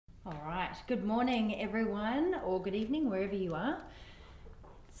right, good morning everyone, or good evening wherever you are.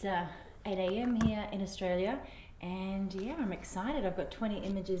 It's 8 a.m. here in Australia, and yeah, I'm excited. I've got 20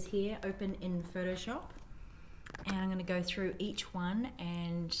 images here open in Photoshop, and I'm going to go through each one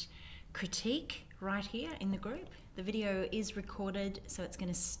and critique right here in the group. The video is recorded, so it's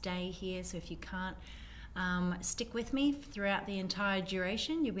going to stay here, so if you can't stick with me throughout the entire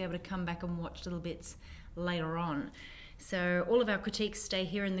duration, you'll be able to come back and watch little bits later on. So all of our critiques stay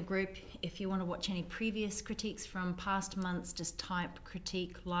here in the group. If you want to watch any previous critiques from past months, just type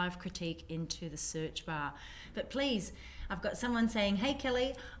critique, live critique into the search bar. But please, I've got someone saying, hey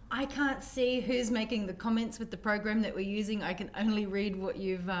Kelly, I can't see who's making the comments with the program that we're using. I can only read what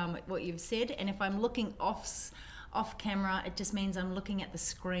you've said, and if I'm looking off camera, it just means I'm looking at the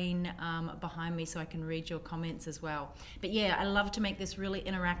screen behind me so I can read your comments as well. But yeah, I love to make this really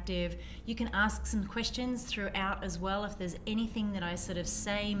interactive. You can ask some questions throughout as well if there's anything that I sort of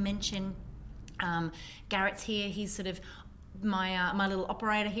mention. Garrett's here, he's sort of my little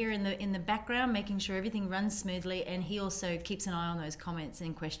operator here in the background, making sure everything runs smoothly, and he also keeps an eye on those comments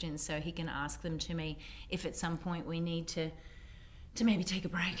and questions so he can ask them to me if at some point we need to maybe take a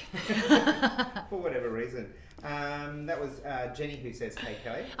break. For whatever reason. That was Jenny who says, hey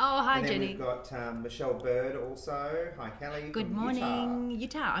Kelly. Oh, hi and then Jenny. We've got Michelle Bird also. Hi Kelly. Good morning,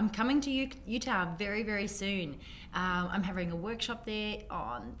 Utah. I'm coming to Utah very, very soon. I'm having a workshop there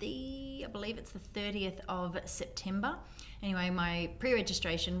on I believe it's the 30th of September. Anyway, my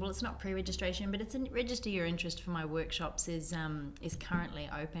pre-registration, well it's not pre-registration, but it's a register your interest for my workshops is currently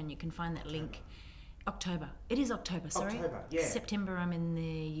open. You can find that link. October. It is October, sorry. October, yeah. September I'm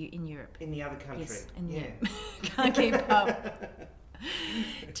in Europe. In the other country. Yes, yeah. Can't keep up.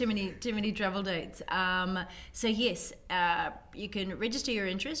 Too many travel dates. So yes, you can register your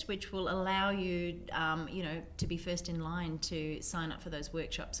interest, which will allow you, to be first in line to sign up for those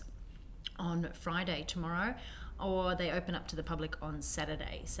workshops on Friday, tomorrow, or they open up to the public on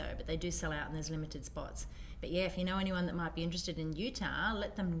Saturday. But they do sell out and there's limited spots. But yeah, if you know anyone that might be interested in Utah,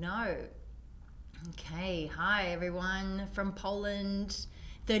 let them know. Okay, hi everyone from Poland,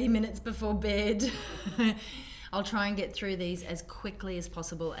 30 minutes before bed. I'll try and get through these as quickly as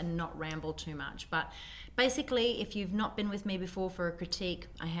possible and not ramble too much. But basically, if you've not been with me before for a critique,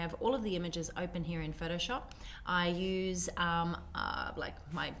 I have all of the images open here in Photoshop. I use like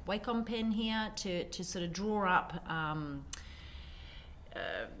my Wacom pen here to sort of draw up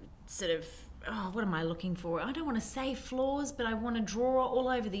what am I looking for? I don't want to say flaws, but I want to draw all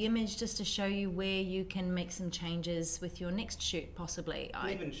over the image just to show you where you can make some changes with your next shoot, possibly.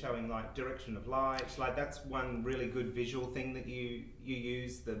 Even showing like direction of light, like that's one really good visual thing that you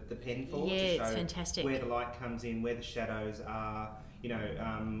use the pen for. Yeah, to show it's fantastic. Where the light comes in, where the shadows are,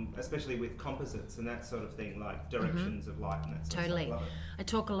 especially with composites and that sort of thing, like directions of light and that sort Totally. of stuff. Love it. I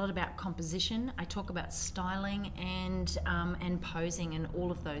talk a lot about composition. I talk about styling and posing and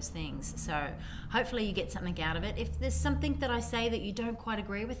all of those things. So hopefully you get something out of it. If there's something that I say that you don't quite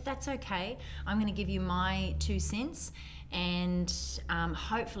agree with, that's okay. I'm going to give you my 2 cents, and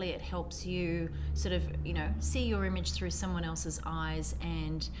hopefully it helps you sort of see your image through someone else's eyes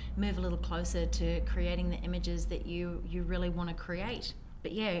and move a little closer to creating the images that you really want to create.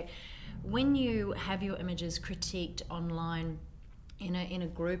 But yeah, when you have your images critiqued online in a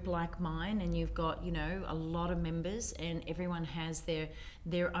group like mine, and you've got a lot of members and everyone has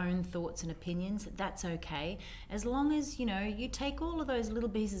their own thoughts and opinions, that's okay, as long as you take all of those little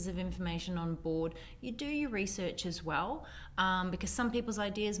pieces of information on board. You do your research as well, because some people's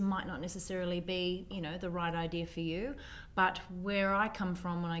ideas might not necessarily be the right idea for you. But where I come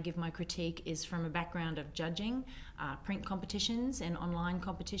from when I give my critique is from a background of judging print competitions and online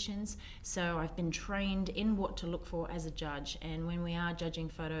competitions. So I've been trained in what to look for as a judge, and when we are judging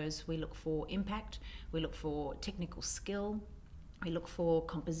photos, we look for impact, we look for technical skill, we look for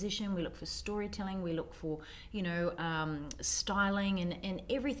composition, we look for storytelling, we look for styling and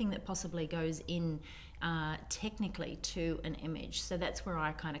everything that possibly goes in technically to an image. So that's where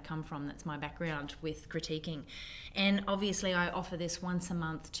I kind of come from. That's my background with critiquing. And obviously I offer this once a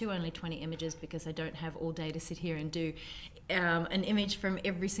month to only 20 images, because I don't have all day to sit here and do an image from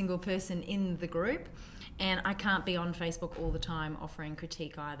every single person in the group. And I can't be on Facebook all the time offering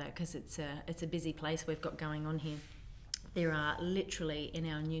critique either, because it's a busy place we've got going on here. There are literally in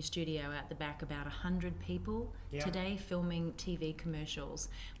our new studio out the back about 100 people today filming TV commercials.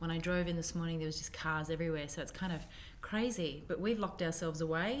 When I drove in this morning, there was just cars everywhere, so it's kind of crazy. But we've locked ourselves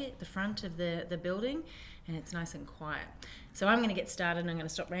away at the front of the building, and it's nice and quiet. So I'm going to get started and I'm going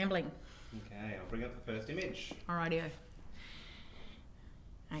to stop rambling. Okay, I'll bring up the first image. Alrighty-o.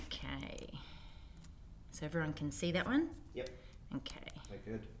 Okay. So everyone can see that one? Yep. Okay. Very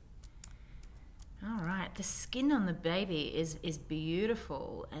good. All right, the skin on the baby is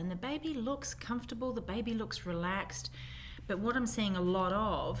beautiful, and the baby looks comfortable, the baby looks relaxed. But what I'm seeing a lot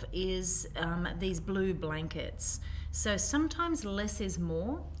of is these blue blankets. So sometimes less is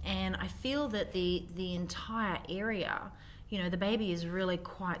more, and I feel that the entire area, you know, the baby is really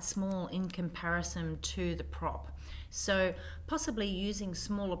quite small in comparison to the prop. So possibly using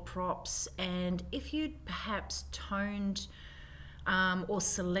smaller props, and if you'd perhaps toned or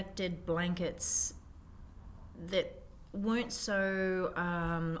selected blankets that weren't so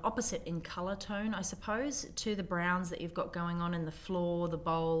opposite in colour tone, I suppose, to the browns that you've got going on in the floor, the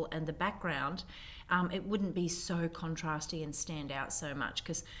bowl and the background, it wouldn't be so contrasty and stand out so much,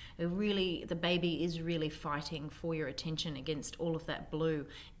 because the baby is really fighting for your attention against all of that blue,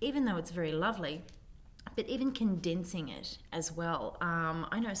 even though it's very lovely. But even condensing it as well.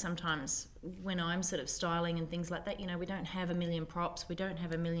 I know sometimes when I'm sort of styling and things like that, you know, we don't have a million props, we don't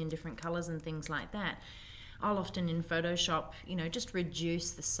have a million different colours and things like that. I'll often in Photoshop, you know, just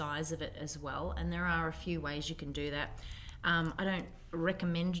reduce the size of it as well. And there are a few ways you can do that. I don't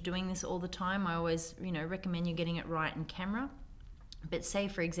recommend doing this all the time. I always, you know, recommend you getting it right in camera. But say,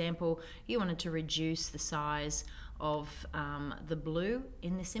 for example, you wanted to reduce the size of the blue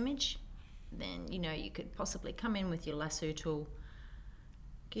in this image, then, you know, you could possibly come in with your lasso tool,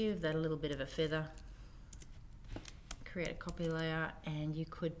 give that a little bit of a feather, create a copy layer, and you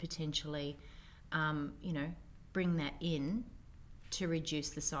could potentially, you know, bring that in to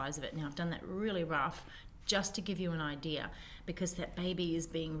reduce the size of it. Now, I've done that really rough just to give you an idea, because that baby is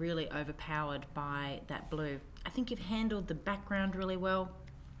being really overpowered by that blue. I think you've handled the background really well.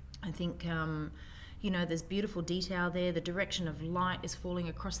 I think you know, there's beautiful detail there. The direction of light is falling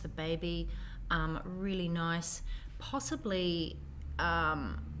across the baby, really nice. Possibly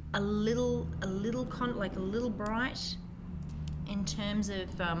a little bright in terms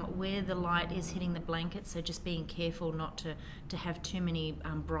of where the light is hitting the blanket. So just being careful not to have too many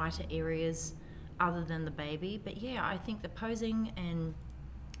brighter areas other than the baby. But yeah, I think the posing and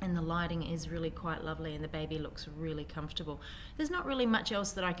the lighting is really quite lovely, and the baby looks really comfortable. There's not really much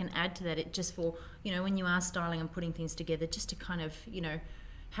else that I can add to that. It just for, you know, when you are styling and putting things together, just to kind of, you know,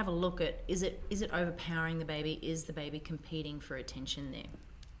 have a look at, is it overpowering the baby? Is the baby competing for attention there?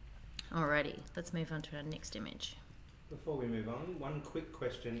 Alrighty, let's move on to our next image. Before we move on, one quick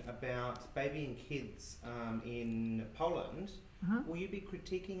question about baby and kids in Poland. Will you be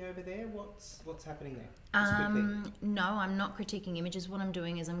critiquing over there? What's happening there? No, I'm not critiquing images. What I'm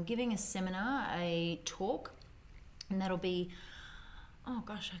doing is I'm giving a seminar, a talk, and that'll be, oh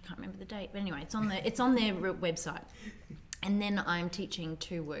gosh, I can't remember the date, but anyway, it's on their website. And then I'm teaching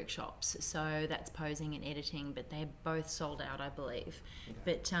 2 workshops, so that's posing and editing, but they're both sold out, I believe.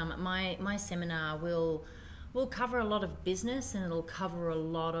 Okay. But my seminar will cover a lot of business, and it'll cover a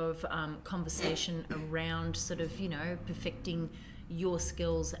lot of conversation around sort of, you know, perfecting your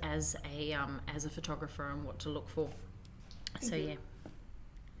skills as a photographer and what to look for. So yeah.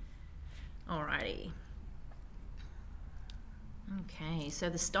 Alrighty. Okay, so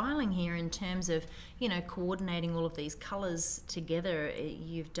the styling here in terms of, you know, coordinating all of these colours together,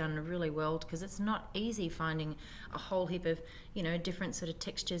 you've done really well, because it's not easy finding a whole heap of, you know, different sort of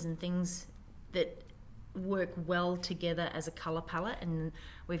textures and things that work well together as a colour palette. And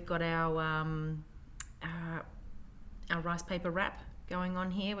we've got our rice paper wrap going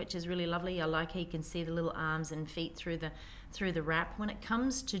on here, which is really lovely. I like how you can see the little arms and feet through the wrap. When it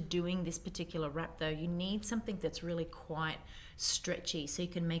comes to doing this particular wrap though, you need something that's really quite stretchy, so you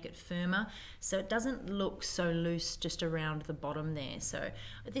can make it firmer, so it doesn't look so loose just around the bottom there. So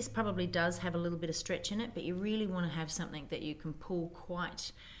this probably does have a little bit of stretch in it, but you really want to have something that you can pull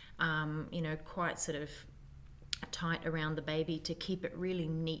quite you know, quite sort of tight around the baby to keep it really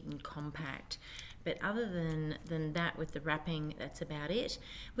neat and compact. But other than that, with the wrapping, that's about it.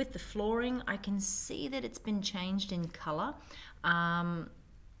 With the flooring, I can see that it's been changed in colour.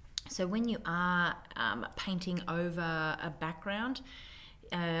 So when you are painting over a background,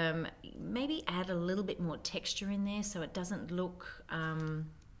 maybe add a little bit more texture in there, so it doesn't look,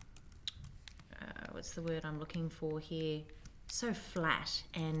 what's the word I'm looking for here, so flat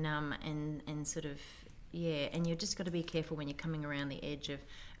and sort of, yeah. And you've just got to be careful when you're coming around the edge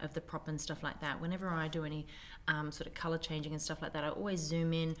of the prop and stuff like that. Whenever I do any sort of color changing and stuff like that, I always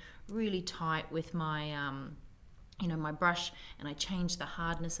zoom in really tight with my you know, my brush, and I change the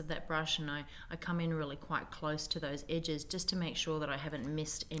hardness of that brush, and I come in really quite close to those edges just to make sure that I haven't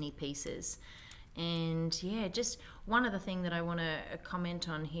missed any pieces. And yeah, just one other thing that I want to comment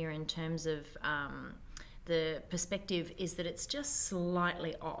on here in terms of the perspective is that it's just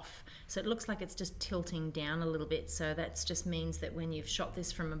slightly off. So it looks like it's just tilting down a little bit. So that just means that when you've shot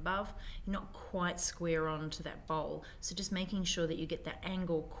this from above, you're not quite square on to that bowl. So just making sure that you get that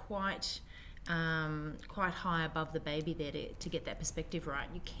angle quite high above the baby there to get that perspective right.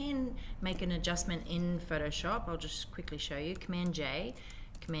 You can make an adjustment in Photoshop. I'll just quickly show you. Command J,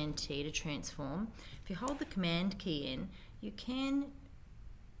 Command T to transform. If you hold the Command key in, you can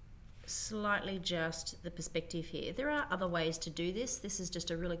slightly adjust the perspective here. There are other ways to do this. This is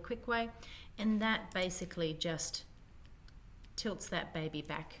just a really quick way, and that basically just tilts that baby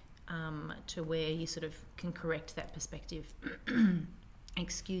back to where you sort of can correct that perspective.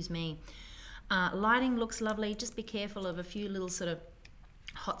 Excuse me. Lighting looks lovely. Just be careful of a few little sort of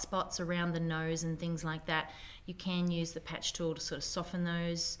hot spots around the nose and things like that. You can use the patch tool to sort of soften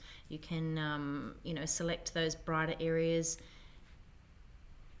those. You can you know, select those brighter areas,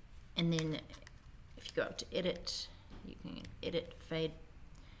 and then if you go up to edit, you can edit fade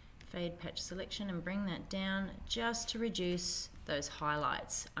patch selection and bring that down just to reduce those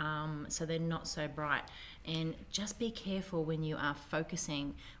highlights so they're not so bright. And just be careful when you are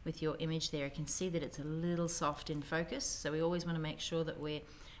focusing with your image there. You can see that it's a little soft in focus, so we always want to make sure that we're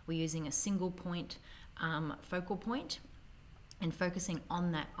using a single point focal point and focusing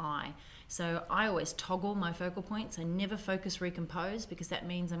on that eye. So I always toggle my focal points. I never focus recompose, because that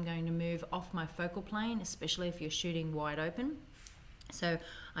means I'm going to move off my focal plane, especially if you're shooting wide open. So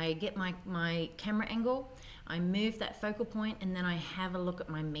I get my camera angle, I move that focal point, and then I have a look at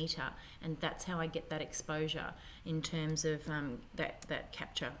my meter, and that's how I get that exposure in terms of that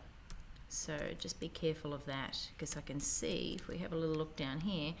capture. So just be careful of that, because I can see if we have a little look down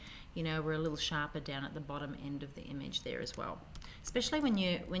here, you know, we're a little sharper down at the bottom end of the image there as well. Especially when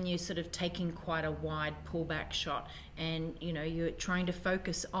you're sort of taking quite a wide pullback shot, and you know, you're trying to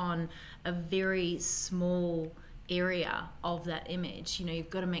focus on a very small area of that image. You know, you've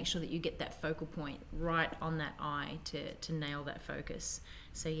got to make sure that you get that focal point right on that eye to nail that focus.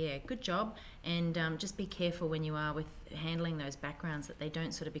 So yeah, good job. And just be careful when you are with handling those backgrounds that they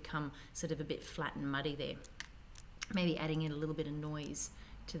don't sort of become sort of a bit flat and muddy there. Maybe adding in a little bit of noise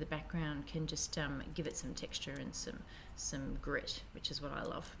to the background can just give it some texture and some grit, which is what I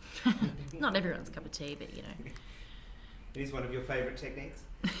love. Not everyone's cup of tea, but you know. It is one of your favourite techniques.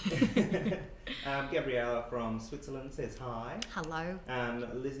 Gabriella from Switzerland says hi. Hello.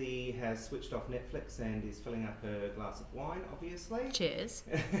 Lizzie has switched off Netflix and is filling up her glass of wine, obviously. Cheers.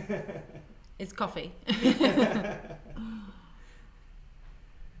 It's coffee.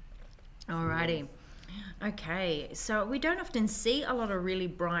 Alrighty. Okay, so we don't often see a lot of really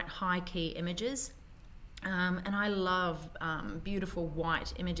bright high key images. And I love beautiful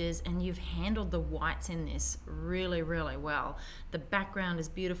white images, and you've handled the whites in this really, really well. The background is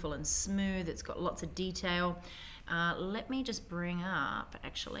beautiful and smooth. It's got lots of detail. Let me just bring up,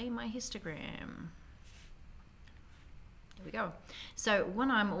 actually, my histogram. There we go. So what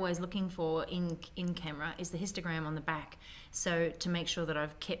I'm always looking for in camera is the histogram on the back. So to make sure that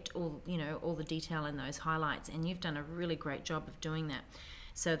I've kept all the detail in those highlights, and you've done a really great job of doing that.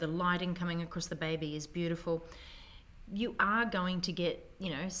 So the lighting coming across the baby is beautiful. You are going to get, you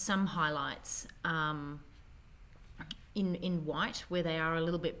know, some highlights in white where they are a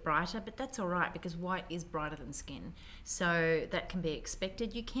little bit brighter, but that's all right, because white is brighter than skin. So that can be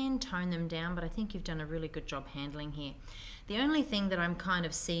expected. You can tone them down, but I think you've done a really good job handling here. The only thing that I'm kind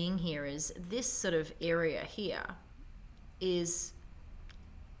of seeing here is this sort of area here is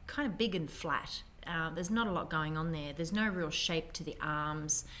kind of big and flat. There's not a lot going on there. There's no real shape to the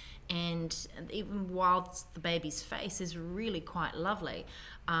arms, and even whilst the baby's face is really quite lovely,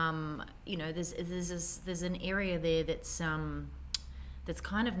 you know, there's an area there that's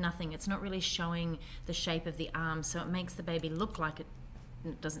kind of nothing. It's not really showing the shape of the arms, so it makes the baby look like it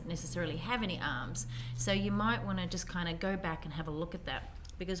doesn't necessarily have any arms. So you might want to just kind of go back and have a look at that,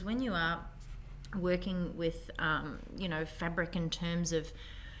 because when you are working with you know, fabric in terms of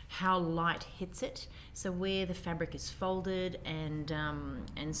how light hits it, so where the fabric is folded and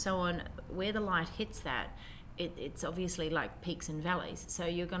so on, where the light hits that, it's obviously like peaks and valleys. So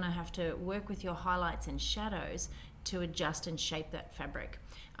you're going to have to work with your highlights and shadows to adjust and shape that fabric.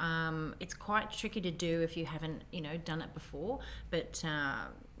 It's quite tricky to do if you haven't, you know, done it before, but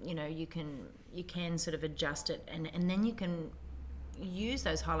you know, you can sort of adjust it, and then you can use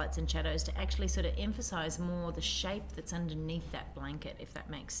those highlights and shadows to actually sort of emphasize more the shape that's underneath that blanket, if that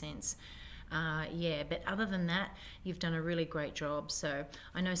makes sense. Yeah, but other than that, you've done a really great job. So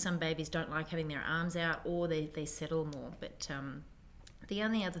I know some babies don't like having their arms out, or they settle more, but the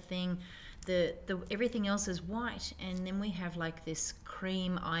only other thing the everything else is white, and then we have like this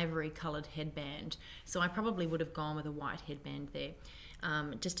cream ivory colored headband. So I probably would have gone with a white headband there,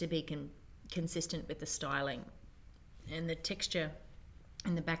 just to be consistent with the styling. And the texture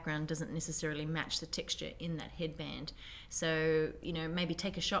in the background doesn't necessarily match the texture in that headband. So, you know, maybe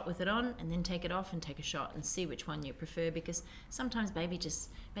take a shot with it on and then take it off and take a shot and see which one you prefer, because sometimes babies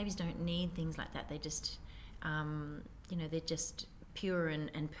don't need things like that. They just, you know, they're just pure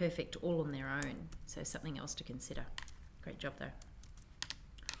and perfect all on their own. So something else to consider. Great job though.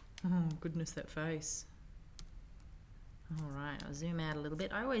 Oh goodness, that face. All right, I'll zoom out a little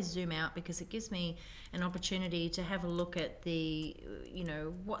bit. I always zoom out because it gives me an opportunity to have a look at the, you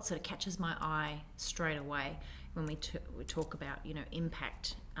know, what sort of catches my eye straight away when we talk about, you know,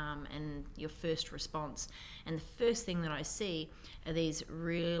 impact and your first response. And the first thing that I see are these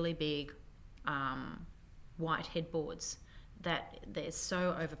really big white headboards that they're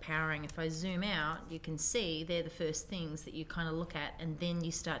so overpowering. If I zoom out, you can see they're the first things that you kind of look at, and then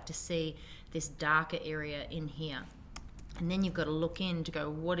you start to see this darker area in here. And then you've got to look in to go,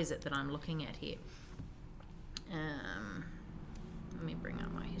 what is it that I'm looking at here? Let me bring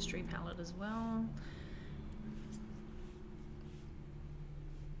up my history palette as well.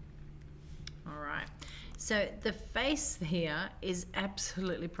 All right. So the face here is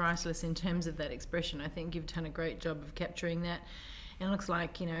absolutely priceless in terms of that expression. I think you've done a great job of capturing that. It looks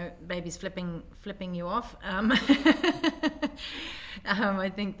like, you know, baby's flipping you off.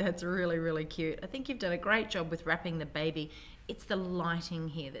 I think that's really, really cute. I think you've done a great job with wrapping the baby. It's the lighting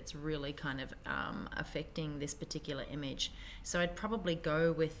here that's really kind of affecting this particular image. So I'd probably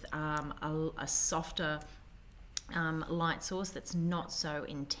go with a softer light source that's not so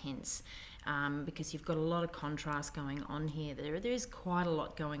intense, because you've got a lot of contrast going on here. There is quite a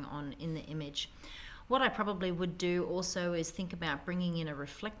lot going on in the image. What I probably would do also is think about bringing in a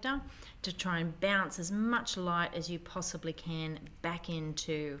reflector to try and bounce as much light as you possibly can back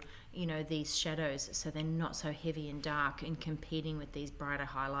into, you know, these shadows, so they're not so heavy and dark and competing with these brighter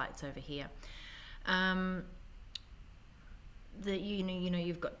highlights over here.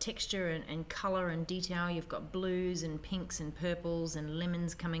 You've got texture and color and detail. You've got blues and pinks and purples and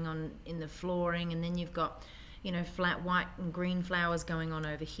lemons coming on in the flooring, and then you've got, you know, flat white and green flowers going on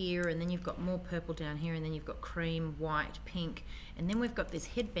over here, and then you've got more purple down here, and then you've got cream, white, pink, and then we've got this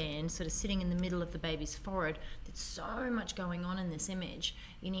headband sort of sitting in the middle of the baby's forehead. There's so much going on in this image.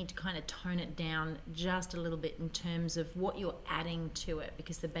 You need to kind of tone it down just a little bit in terms of what you're adding to it,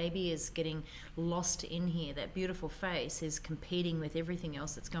 because the baby is getting lost in here. That beautiful face is competing with everything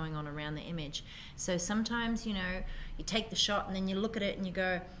else that's going on around the image. So sometimes, you know, you take the shot and then you look at it and you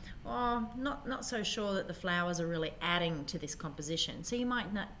go, oh, not so sure that the flowers are really adding to this composition. So you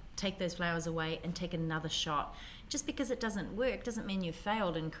might not take those flowers away and take another shot. Just because it doesn't work doesn't mean you've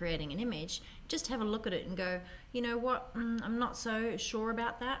failed in creating an image. Just have a look at it and go, you know what, I'm not so sure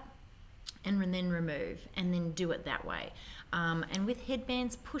about that, and then remove, and then do it that way. And with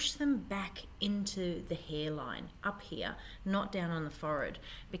headbands, push them back into the hairline, up here, not down on the forehead.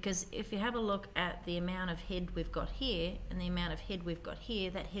 Because if you have a look at the amount of head we've got here and the amount of head we've got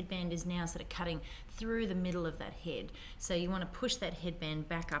here, that headband is now sort of cutting through the middle of that head. So you want to push that headband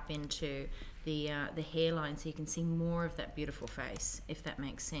back up into the hairline so you can see more of that beautiful face, if that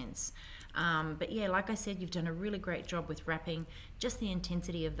makes sense. But yeah, like I said, you've done a really great job with wrapping. Just the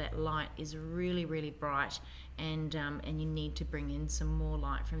intensity of that light is really, really bright, and you need to bring in some more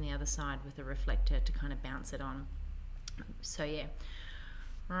light from the other side with a reflector to kind of bounce it on. So yeah,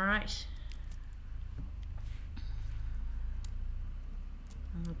 all right.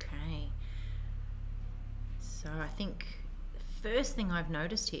 Okay. So I think the first thing I've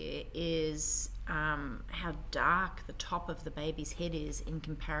noticed here is how dark the top of the baby's head is in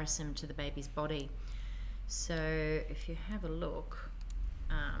comparison to the baby's body. So if you have a look,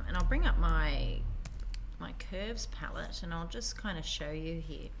 and I'll bring up my curves palette and I'll just kind of show you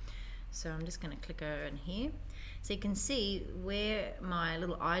here. So I'm just going to click over in here. So you can see where my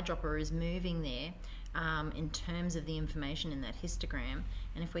little eyedropper is moving there in terms of the information in that histogram.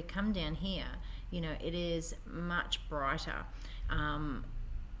 And if we come down here, you know, it is much brighter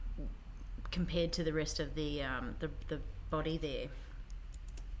compared to the rest of the body there.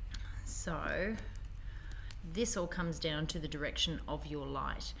 So this all comes down to the direction of your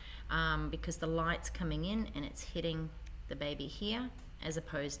light, because the light's coming in and it's hitting the baby here as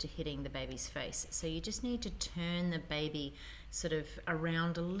opposed to hitting the baby's face. So you just need to turn the baby sort of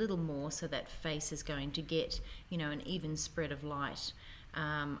around a little more so that face is going to get, you know, an even spread of light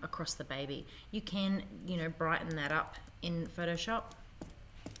across the baby. You can, you know, brighten that up in Photoshop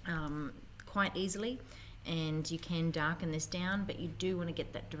quite easily, and you can darken this down, but you do want to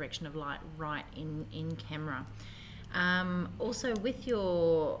get that direction of light right in camera. Also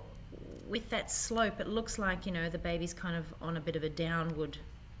with that slope, it looks like, you know, the baby's kind of on a bit of a downward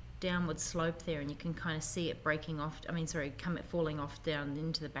slope there, and you can kind of see it breaking off, falling off down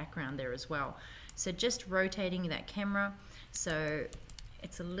into the background there as well. So just rotating that camera so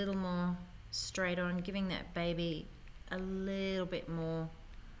it's a little more straight on, giving that baby a little bit more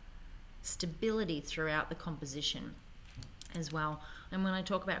stability throughout the composition as well. And when I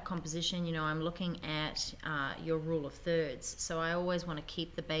talk about composition, you know, I'm looking at your rule of thirds. So I always want to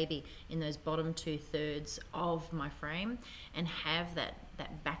keep the baby in those bottom 2/3 of my frame and have that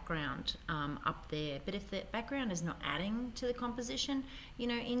background up there. But if the background is not adding to the composition, you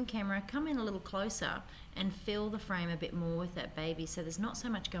know, in camera, come in a little closer and fill the frame a bit more with that baby, so there's not so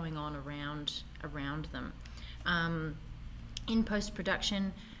much going on around them. In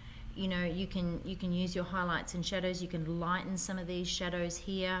post-production, you know, you can use your highlights and shadows. You can lighten some of these shadows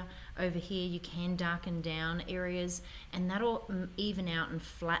here. Over here you can darken down areas, and that'll even out and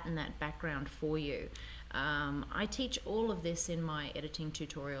flatten that background for you. I teach all of this in my editing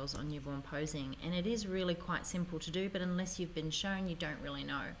tutorials on newborn posing, and it is really quite simple to do, but unless you've been shown, you don't really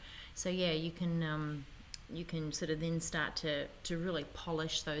know. So yeah, you can sort of then start to really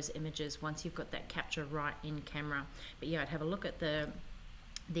polish those images once you've got that capture right in camera. But yeah, I'd have a look at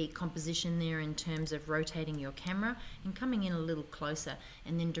the composition there in terms of rotating your camera and coming in a little closer,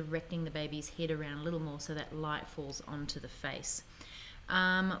 and then directing the baby's head around a little more so that light falls onto the face.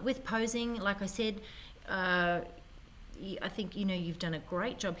 With posing, like I said, I think, you know, you've done a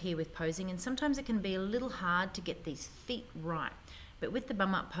great job here with posing, and sometimes it can be a little hard to get these feet right. But with the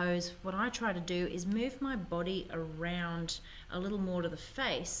bum up pose, what I try to do is move my body around a little more to the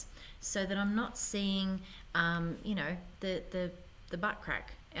face so that I'm not seeing, you know, the butt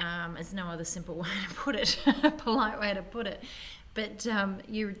crack. There's no other simple way to put it, a polite way to put it. But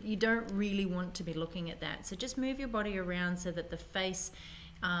you don't really want to be looking at that. So just move your body around so that the face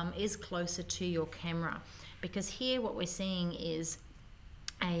is closer to your camera. Because here what we're seeing is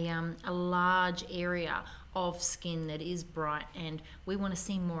a large area of skin that is bright, and we want to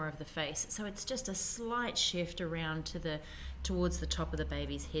see more of the face. So it's just a slight shift around towards the top of the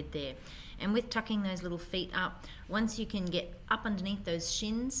baby's head there. And with tucking those little feet up, once you can get up underneath those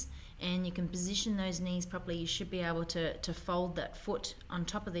shins and you can position those knees properly, you should be able to fold that foot on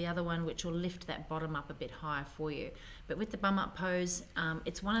top of the other one, which will lift that bottom up a bit higher for you. But with the bum up pose,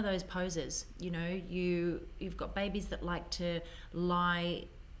 it's one of those poses, you know, you've got babies that like to lie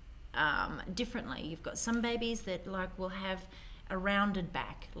differently. You've got some babies that will have a rounded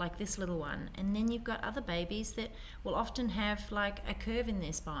back, like this little one, and then you've got other babies that will often have like a curve in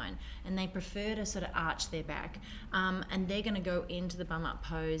their spine, and they prefer to sort of arch their back, and they're going to go into the bum up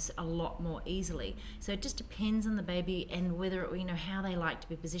pose a lot more easily. So it just depends on the baby and whether, you know, how they like to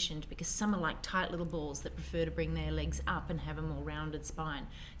be positioned, because some are like tight little balls that prefer to bring their legs up and have a more rounded spine.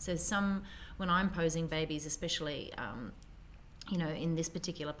 So some, when I'm posing babies especially, you know, in this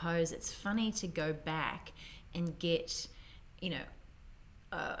particular pose, it's funny to go back and get, you know,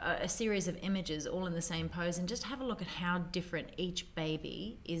 a series of images all in the same pose and just have a look at how different each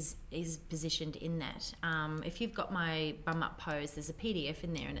baby is positioned in that. If you've got my bum up pose, there's a PDF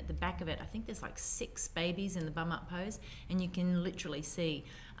in there, and at the back of it I think there's like 6 babies in the bum up pose, and you can literally see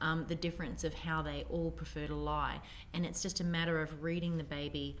the difference of how they all prefer to lie. And it's just a matter of reading the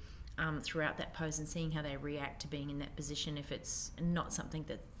baby throughout that pose and seeing how they react to being in that position if it's not something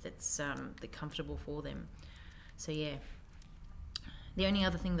that's comfortable for them. So yeah. The only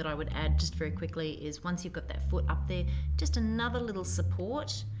other thing that I would add just very quickly is once you've got that foot up there, just another little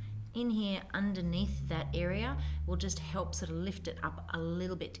support in here underneath that area will just help sort of lift it up a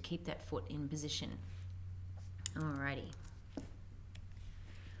little bit to keep that foot in position. Alrighty.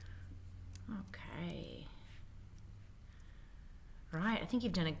 Okay. Right, I think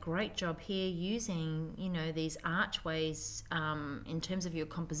you've done a great job here using, you know, these archways in terms of your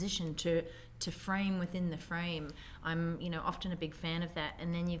composition to frame within the frame. I'm, you know, often a big fan of that.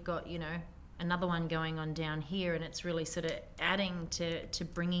 And then you've got, you know, another one going on down here, and it's really sort of adding to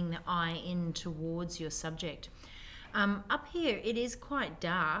bringing the eye in towards your subject. Up here it is quite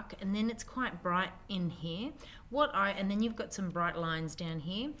dark, and then it's quite bright in here. And then you've got some bright lines down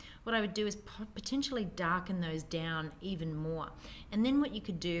here. What I would do is potentially darken those down even more. And then what you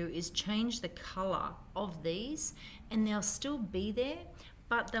could do is change the color of these, and they'll still be there,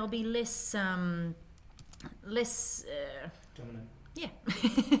 but they'll be less dominant. Yeah.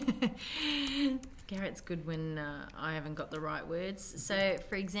 Garrett's good when I haven't got the right words. So,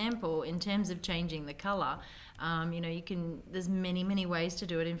 for example, in terms of changing the colour, you know, you can. There's many ways to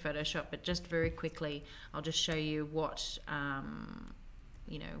do it in Photoshop, but just very quickly, I'll just show you what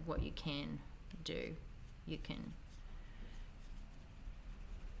you know, what you can do. You can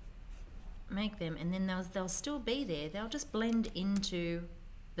make them, and then they'll still be there. They'll just blend into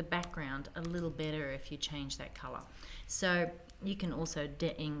the background a little better if you change that colour. So you can also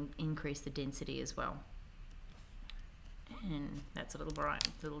increase the density as well. And that's a little bright,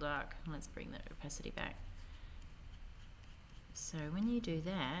 a little dark. Let's bring that opacity back. So when you do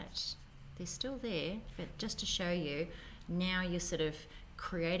that, they're still there, but just to show you, now you're sort of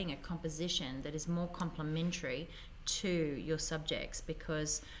creating a composition that is more complementary to your subjects,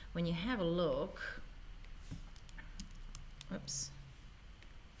 because when you have a look,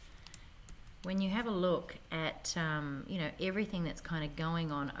 when you have a look at you know, everything that's kind of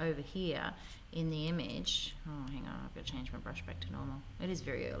going on over here in the image. Oh, hang on, I've got to change my brush back to normal. It is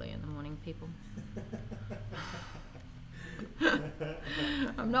very early in the morning, people.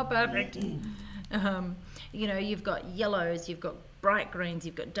 I'm not perfect. You know, you've got yellows, you've got bright greens,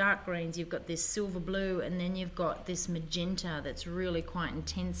 you've got dark greens, you've got this silver blue, and then you've got this magenta that's really quite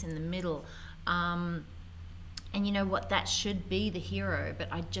intense in the middle. And you know what, that should be the hero, but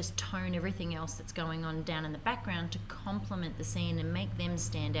I just tone everything else that's going on down in the background to complement the scene and make them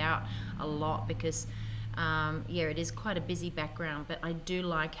stand out a lot, because yeah, it is quite a busy background, but I do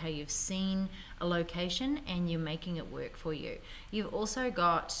like how you've seen a location and you're making it work for you. You've also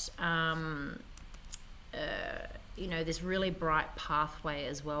got you know, this really bright pathway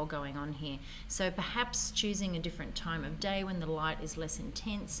as well going on here. So perhaps choosing a different time of day when the light is less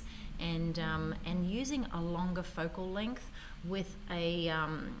intense, and using a longer focal length with a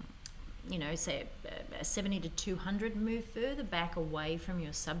you know, say a 70 to 200, move further back away from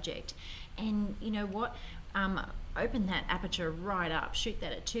your subject. And you know what, open that aperture right up, shoot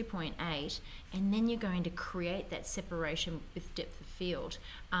that at 2.8, and then you're going to create that separation with depth of field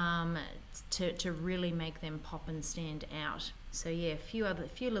to really make them pop and stand out. So yeah, a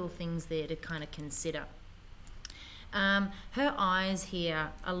few little things there to kind of consider. Her eyes here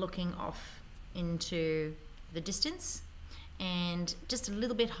are looking off into the distance, and just a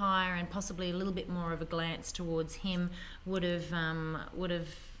little bit higher and possibly a little bit more of a glance towards him would have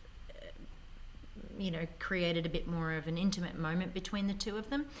you know, created a bit more of an intimate moment between the two of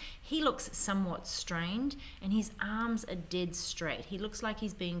them. He looks somewhat strained, and his arms are dead straight. He looks like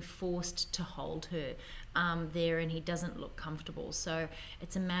he's being forced to hold her there, and he doesn't look comfortable. So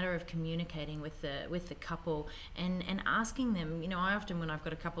it's a matter of communicating with the couple and asking them. You know, I often, when I've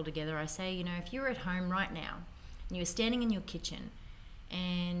got a couple together, I say, you know, if you're at home right now and you were standing in your kitchen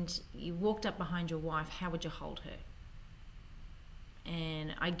and you walked up behind your wife, how would you hold her?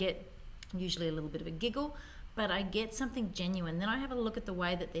 And I get usually a little bit of a giggle, but I get something genuine. Then I have a look at the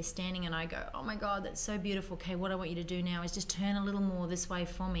way that they're standing and I go, oh my God, that's so beautiful. Okay, what I want you to do now is just turn a little more this way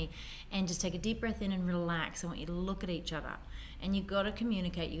for me and just take a deep breath in and relax. I want you to look at each other. And you've got to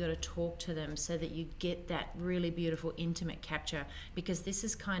communicate, you've got to talk to them so that you get that really beautiful intimate capture, because this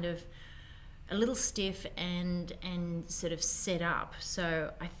is kind of a little stiff and sort of set up.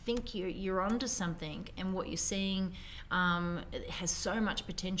 So I think you're onto something, and what you're seeing it has so much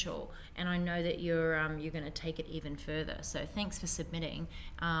potential, and I know that you're going to take it even further. So thanks for submitting,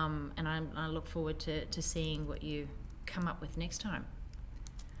 and I look forward to seeing what you come up with next time.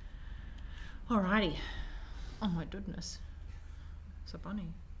 Alrighty. Oh my goodness, it's a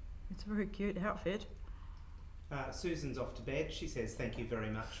bunny. It's a very cute outfit. Susan's off to bed. She says thank you very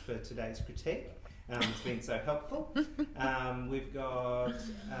much for today's critique. It's been so helpful. We've got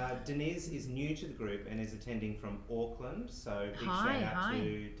Denise is new to the group and is attending from Auckland, so big shout out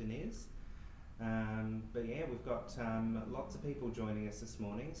to Denise. But yeah, we've got lots of people joining us this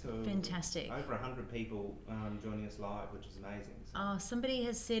morning. So fantastic. Over 100 people joining us live, which is amazing. So. Oh, somebody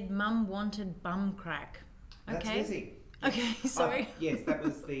has said Mum wanted bum crack. Okay. That's Lizzie. Okay, sorry. Oh, yes, that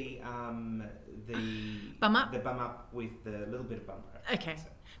was the bum up. The bum up with the little bit of bum crack. Okay, so.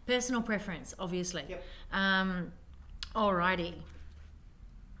 Personal preference, obviously. Yep. Alrighty.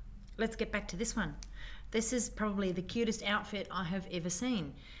 Let's get back to this one. This is probably the cutest outfit I have ever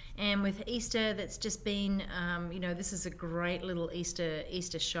seen, and with Easter, that's just been, you know, this is a great little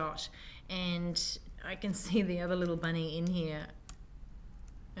Easter shot, and I can see the other little bunny in here.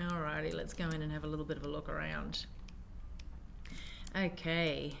 Alrighty, let's go in and have a little bit of a look around.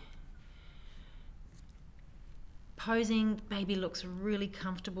 Okay. Posing, baby looks really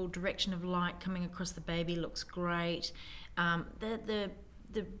comfortable. Direction of light coming across the baby looks great. The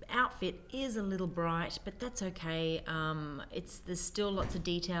the outfit is a little bright, but that's okay. There's still lots of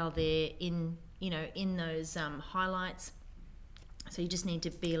detail there in those highlights. So you just need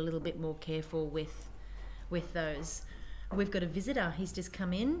to be a little bit more careful with those. We've got a visitor. He's just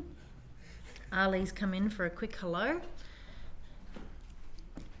come in. Ali's come in for a quick hello.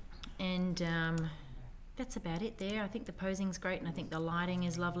 And that's about it there. I think the posing's great, and I think the lighting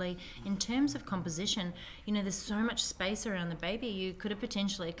is lovely. In terms of composition, there's so much space around the baby. You could have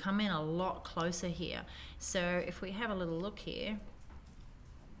potentially come in a lot closer here. So if we have a little look here,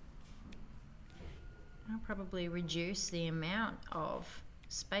 I'll probably reduce the amount of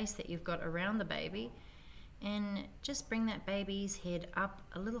space that you've got around the baby and just bring that baby's head up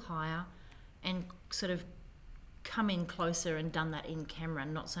a little higher and sort of come in closer, and done that in camera,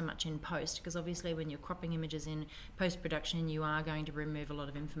 not so much in post, because obviously when you're cropping images in post-production you are going to remove a lot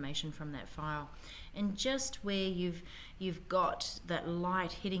of information from that file. And just where you've got that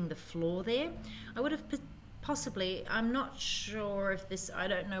light hitting the floor there, I would have possibly, I'm not sure if this, I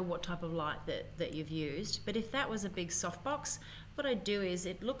don't know what type of light that you've used, but if that was a big softbox, what I do is,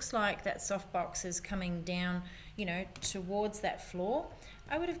 it looks like that softbox is coming down, towards that floor.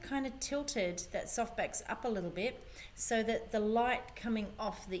 I would have kind of tilted that softbox up a little bit so that the light coming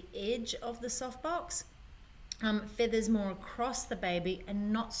off the edge of the softbox feathers more across the baby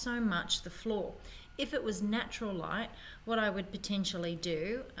and not so much the floor. If it was natural light, what I would potentially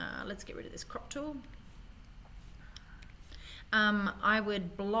do, let's get rid of this crop tool. I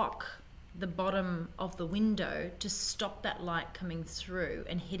would block the bottom of the window to stop that light coming through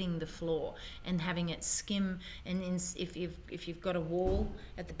and hitting the floor and having it skim. And then if you've got a wall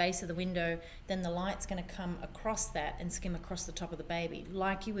at the base of the window, then the light's going to come across that and skim across the top of the baby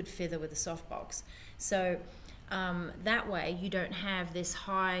like you would feather with a softbox. So that way you don't have this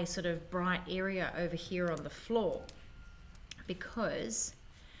high sort of bright area over here on the floor, because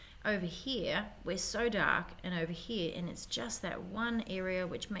over here we're so dark, and over here, and it's just that one area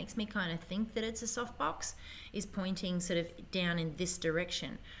which makes me kind of think that it's a softbox, is pointing sort of down in this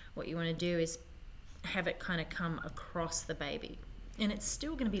direction. What you want to do is have it kind of come across the baby, and it's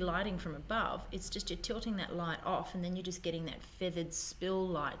still going to be lighting from above. It's just you're tilting that light off, and then you're just getting that feathered spill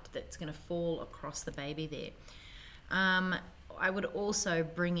light that's going to fall across the baby there. I would also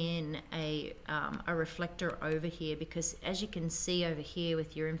bring in a reflector over here, because as you can see over here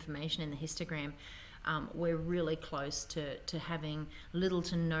with your information in the histogram, we're really close to having little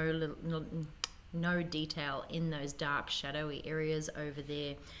to no detail in those dark shadowy areas over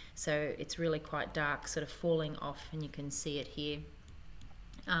there. So it's really quite dark, sort of falling off, and you can see it here.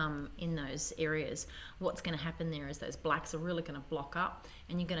 In those areas, what's going to happen there is those blacks are really going to block up,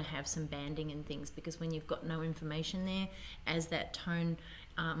 and you're going to have some banding and things, because when you've got no information there, as that tone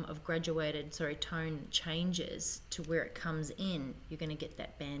tone changes to where it comes in, you're going to get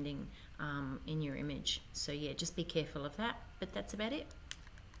that banding in your image. So yeah, just be careful of that, but that's about it.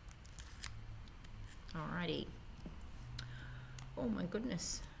 Alrighty. Oh my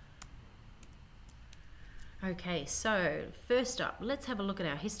goodness. Okay, so first up, let's have a look at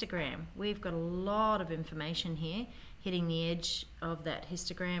our histogram. We've got a lot of information here hitting the edge of that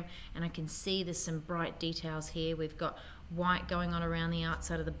histogram, and I can see there's some bright details here. We've got white going on around the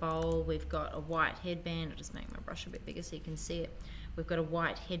outside of the bowl. We've got a white headband. I'll just make my brush a bit bigger so you can see it. We've got a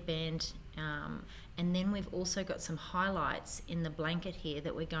white headband, and then we've also got some highlights in the blanket here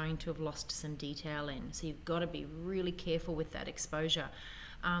that we're going to have lost some detail in. So you've got to be really careful with that exposure.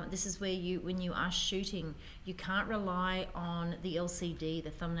 This is where when you are shooting, you can't rely on the LCD, the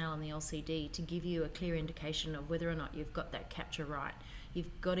thumbnail on the LCD, to give you a clear indication of whether or not you've got that capture right.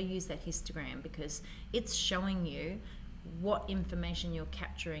 You've got to use that histogram, because it's showing you what information you're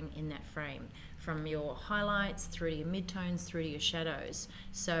capturing in that frame, from your highlights through to your midtones through to your shadows.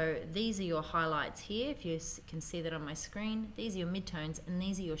 So these are your highlights here, if you can see that on my screen. These are your midtones, and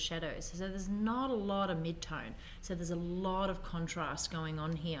these are your shadows. So there's not a lot of midtone, so there's a lot of contrast going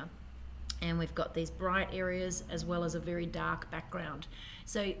on here. And we've got these bright areas as well as a very dark background.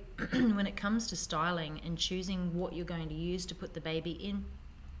 So when it comes to styling and choosing what you're going to use to put the baby in,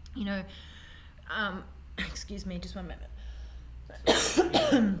 excuse me, just 1 minute.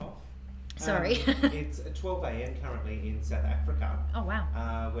 Sorry. It's 12 a.m. currently in South Africa. Oh,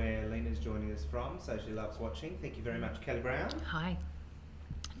 wow. Where Lena's joining us from, so she loves watching. Thank you very much, Kelly Brown. Hi.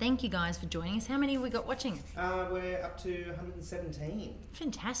 Thank you guys for joining us. How many have we got watching? We're up to 117.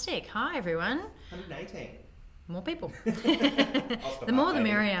 Fantastic. Hi, everyone. 118. More people. The more the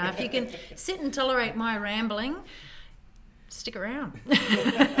merrier. If you can sit and tolerate my rambling, stick around.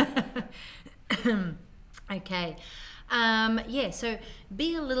 Okay. Yeah, so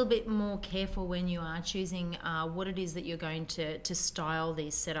be a little bit more careful when you are choosing what it is that you're going to style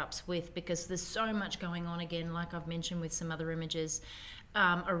these setups with, because there's so much going on, again, like I've mentioned with some other images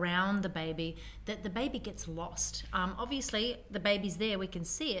around the baby, that the baby gets lost. Obviously, the baby's there, we can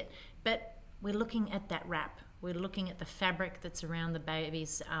see it, but we're looking at that wrap. We're looking at the fabric that's around the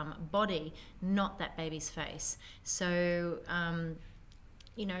baby's body, not that baby's face. So,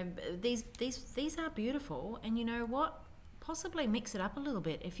 you know, these are beautiful, and you know what? Possibly mix it up a little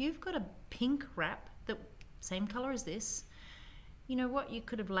bit. If you've got a pink wrap, the same color as this, you know what? You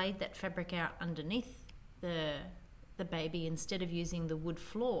could have laid that fabric out underneath the baby instead of using the wood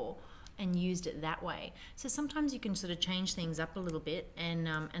floor and used it that way. So sometimes you can sort of change things up a little bit and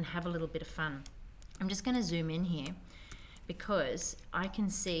have a little bit of fun. I'm just going to zoom in here because I can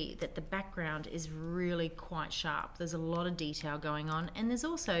see that the background is really quite sharp. There's a lot of detail going on, and there's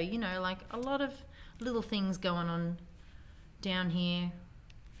also, you know, like a lot of little things going on down here.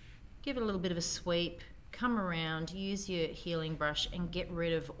 Give it a little bit of a sweep, come around, use your healing brush and get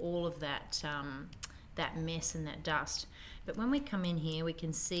rid of all of that that mess and that dust. But when we come in here, we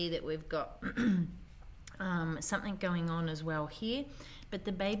can see that we've got something going on as well here, but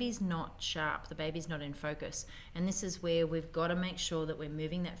the baby's not sharp, the baby's not in focus, and this is where we've got to make sure that we're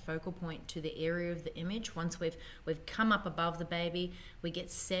moving that focal point to the area of the image. Once we've come up above the baby, we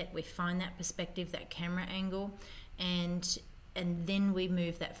get set, we find that perspective, that camera angle, and then we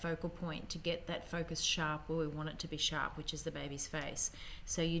move that focal point to get that focus sharp where we want it to be sharp, which is the baby's face.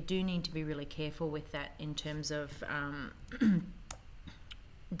 So you do need to be really careful with that in terms of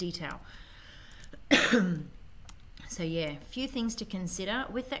detail. So yeah, a few things to consider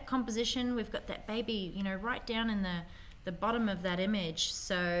with that composition. We've got that baby, you know, right down in the bottom of that image,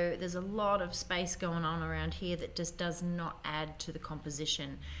 so there's a lot of space going on around here that just does not add to the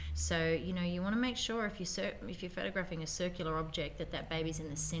composition. So, you know, you want to make sure if you're photographing a circular object that baby's in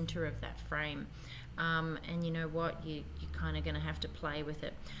the center of that frame. And you know what, you're kind of going to have to play with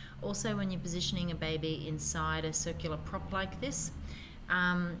it. Also, when you're positioning a baby inside a circular prop like this,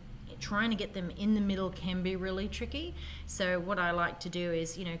 trying to get them in the middle can be really tricky. So what I like to do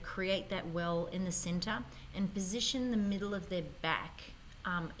is, you know, create that well in the center and position the middle of their back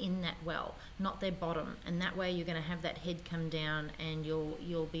in that well, not their bottom, and that way you're going to have that head come down and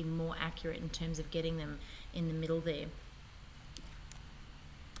you'll be more accurate in terms of getting them in the middle there.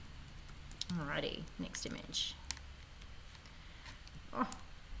 Alrighty, next image. Oh.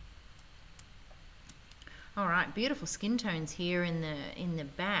 All right, beautiful skin tones here in the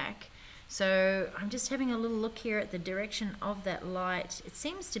back. So I'm just having a little look here at the direction of that light. It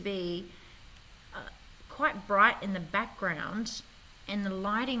seems to be quite bright in the background, and the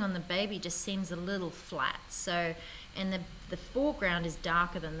lighting on the baby just seems a little flat. So, and the foreground is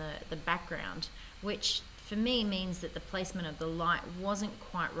darker than the background, which for me means that the placement of the light wasn't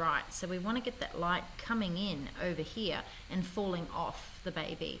quite right. So we want to get that light coming in over here and falling off the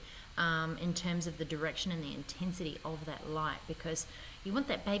baby. In terms of the direction and the intensity of that light, because you want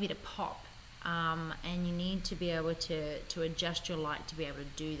that baby to pop, and you need to be able to adjust your light to be able to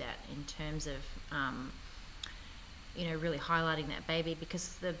do that in terms of you know, really highlighting that baby,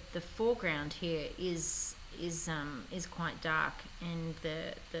 because the foreground here is quite dark and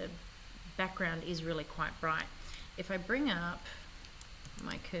the background is really quite bright. If I bring up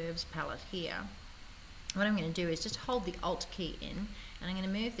my curves palette here, what I'm going to do is just hold the Alt key in, and I'm going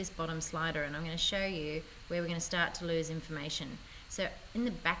to move this bottom slider, and I'm going to show you where we're going to start to lose information. So in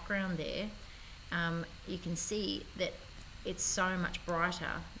the background there, you can see that it's so much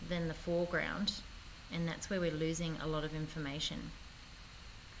brighter than the foreground, and that's where we're losing a lot of information.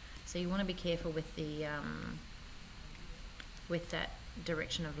 So you want to be careful with the with that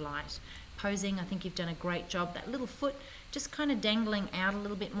direction of light. Posing, I think you've done a great job. That little foot just kind of dangling out a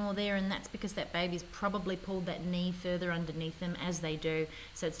little bit more there, and that's because that baby's probably pulled that knee further underneath them, as they do.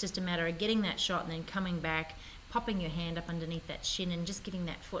 So it's just a matter of getting that shot and then coming back, popping your hand up underneath that shin and just giving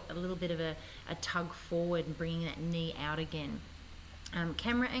that foot a little bit of a tug forward and bringing that knee out again.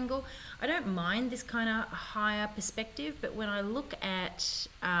 Camera angle, I don't mind this kind of higher perspective, but when I look at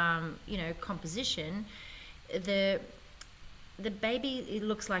you know, composition, the baby, it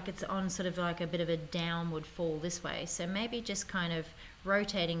looks like it's on sort of like a bit of a downward fall this way. So maybe just kind of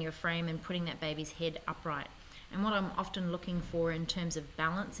rotating your frame and putting that baby's head upright. And what I'm often looking for in terms of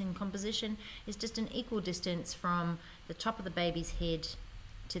balance in composition is just an equal distance from the top of the baby's head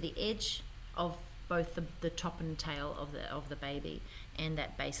to the edge of both the top and tail of the baby and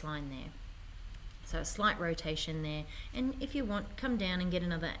that baseline there. So a slight rotation there, and if you want, come down and get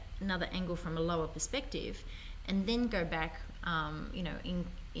another angle from a lower perspective, and then go back, you know,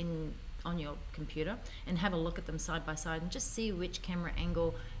 in on your computer and have a look at them side by side and just see which camera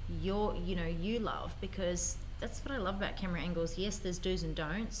angle you love, because that's what I love about camera angles. Yes, there's do's and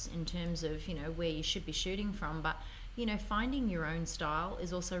don'ts in terms of where you should be shooting from, but finding your own style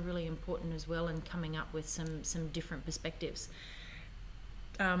is also really important as well, and coming up with some different perspectives.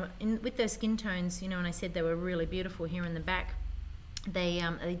 With those skin tones, and I said they were really beautiful here in the back, they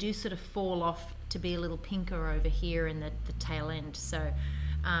do sort of fall off to be a little pinker over here in the tail end. So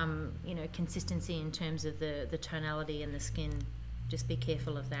consistency in terms of the tonality and the skin, just be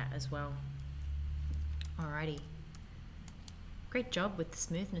careful of that as well. Alrighty, great job with the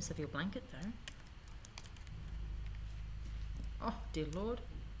smoothness of your blanket though. Oh dear Lord,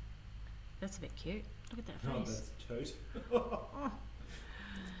 that's a bit cute. Look at that face. Oh, that's toad.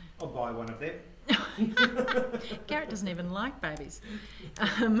 I'll buy one of them. Garrett doesn't even like babies.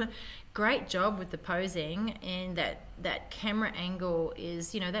 Great job with the posing, and that camera angle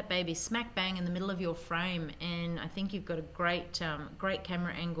is, that baby's smack bang in the middle of your frame, and I think you've got a great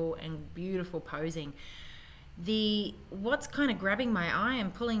camera angle and beautiful posing. What's kind of grabbing my eye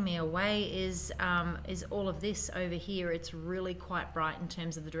and pulling me away is all of this over here. It's really quite bright in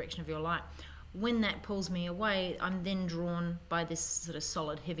terms of the direction of your light. When that pulls me away, I'm then drawn by this sort of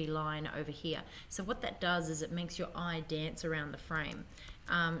solid heavy line over here. So what that does is it makes your eye dance around the frame.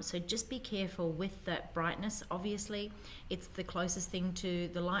 So just be careful with that brightness. Obviously, it's the closest thing to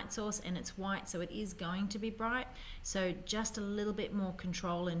the light source, and it's white, so it is going to be bright. So just a little bit more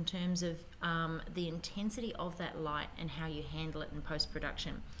control in terms of the intensity of that light and how you handle it in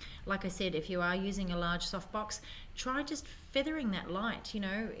post-production. Like I said, if you are using a large softbox, try just feathering that light.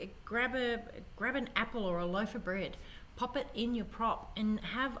 Grab an apple or a loaf of bread, pop it in your prop, and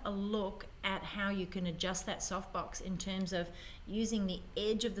have a look at how you can adjust that softbox in terms of using the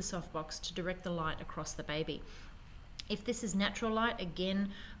edge of the softbox to direct the light across the baby. If this is natural light,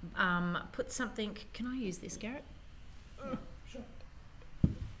 again, put something. Can I use this, Garrett? Sure.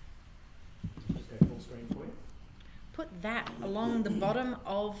 Just go full screen for you. Put that along the bottom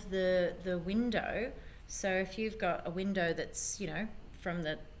of the window. So if you've got a window that's from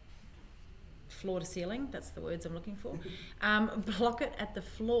the floor to ceiling, that's the words I'm looking for, block it at the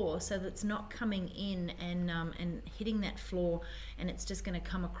floor so that it's not coming in and hitting that floor, and it's just going to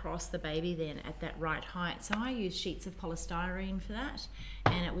come across the baby then at that right height. So I use sheets of polystyrene for that,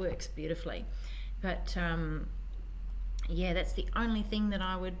 and it works beautifully. But yeah, that's the only thing that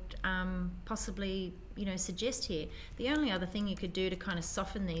I would possibly suggest here. The only other thing you could do to kind of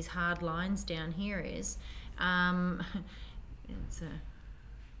soften these hard lines down here is it's a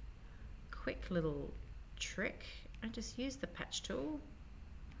quick little trick. I just use the patch tool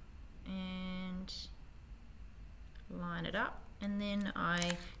and line it up, and then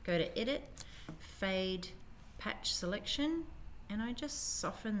I go to edit, fade, patch selection, and I just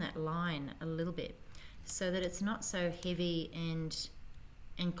soften that line a little bit so that it's not so heavy and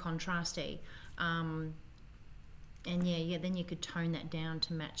contrasty. And yeah, then you could tone that down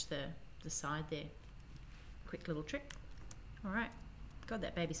to match the side there. Quick little trick. All right. God,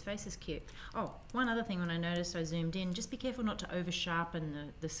 that baby's face is cute. Oh, one other thing when I noticed I zoomed in, just be careful not to over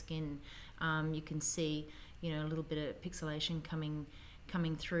sharpen the skin. You can see, a little bit of pixelation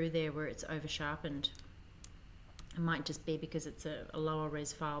coming through there where it's over sharpened. It might just be because it's a lower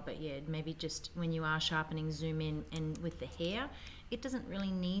res file, but yeah, maybe just when you are sharpening, zoom in. And with the hair, it doesn't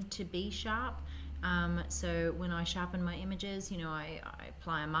really need to be sharp. So when I sharpen my images, I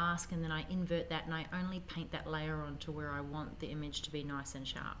apply a mask and then I invert that and I only paint that layer onto where I want the image to be nice and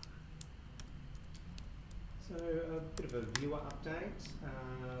sharp. So a bit of a viewer update.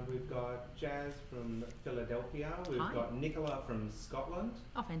 We've got Jazz from Philadelphia. We've Hi. got Nicola from Scotland.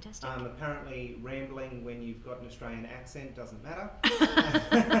 Oh, fantastic. Apparently rambling when you've got an Australian accent doesn't matter.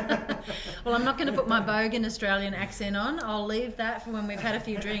 Well, I'm not going to put my bogan Australian accent on. I'll leave that for when we've had a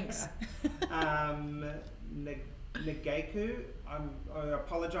few drinks. Nagaku, I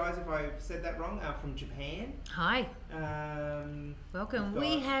apologise if I've said that wrong, from Japan. Hi. Welcome. we've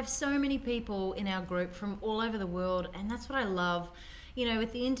We got- have so many people in our group from all over the world, and that's what I love.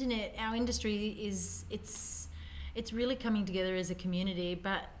 With the internet, our industry it's really coming together as a community,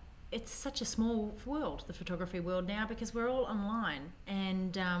 but it's such a small world, the photography world now, because we're all online,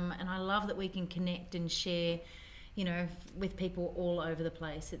 and I love that we can connect and share, with people all over the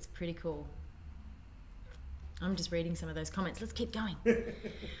place. It's pretty cool. I'm just reading some of those comments. Let's keep going.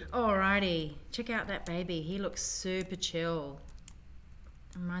 Alrighty, check out that baby. He looks super chill.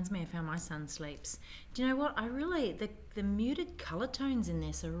 Reminds me of how my son sleeps. Do you know what? The muted color tones in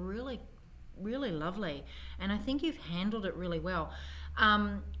this are really, really lovely, and I think you've handled it really well.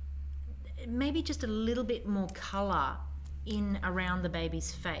 Maybe just a little bit more color in around the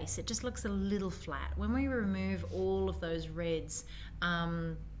baby's face. It just looks a little flat. When we remove all of those reds,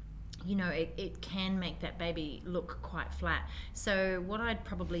 you know, it can make that baby look quite flat. So what I'd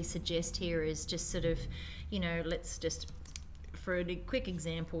probably suggest here is just sort of, you know, let's just, for a quick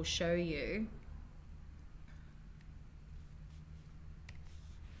example, show you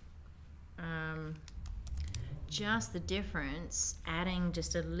just the difference, adding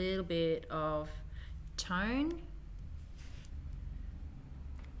just a little bit of tone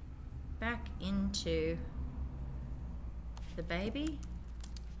back into the baby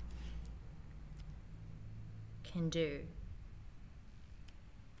can do.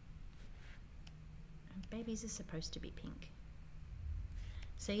 And babies are supposed to be pink.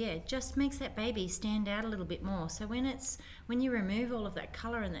 So yeah, it just makes that baby stand out a little bit more. So when you remove all of that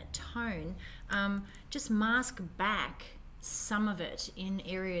color and that tone, just mask back some of it in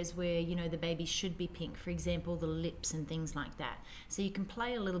areas where, you know, the baby should be pink. For example, the lips and things like that. So you can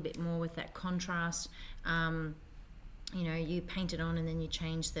play a little bit more with that contrast. You know, you paint it on and then you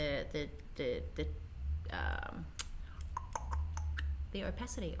change the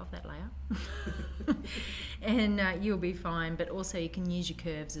opacity of that layer and you'll be fine. But also you can use your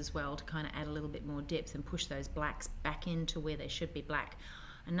curves as well to kind of add a little bit more depth and push those blacks back into where they should be black.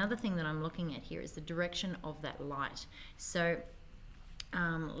 Another thing that I'm looking at here is the direction of that light. So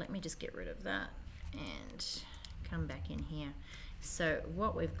let me just get rid of that and come back in here. So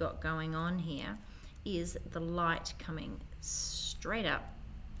what we've got going on here is the light coming straight up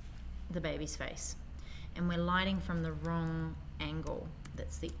the baby's face, and we're lighting from the wrong angle.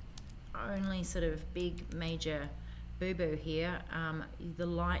 That's the only sort of big major boo-boo here. The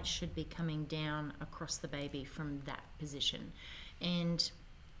light should be coming down across the baby from that position, and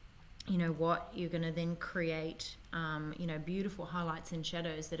you know what, you're going to then create you know, beautiful highlights and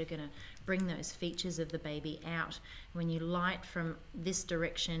shadows that are going to bring those features of the baby out. When you light from this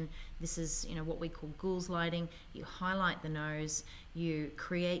direction, this is, you know, what we call Gould's lighting. You highlight the nose, you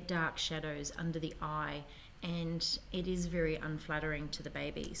create dark shadows under the eye, and it is very unflattering to the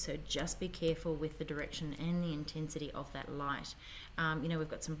baby. So just be careful with the direction and the intensity of that light. You know, we've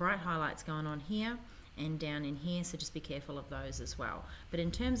got some bright highlights going on here and down in here, so just be careful of those as well. But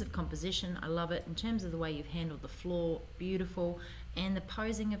in terms of composition, I love it. In terms of the way you've handled the floor, beautiful. And the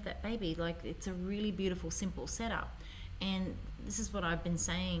posing of that baby, like, it's a really beautiful, simple setup. And this is what I've been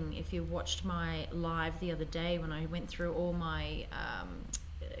saying. If you watched my live the other day when I went through all my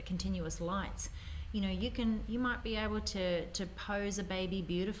continuous lights, you know, you might be able to pose a baby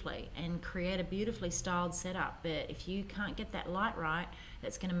beautifully and create a beautifully styled setup, but if you can't get that light right,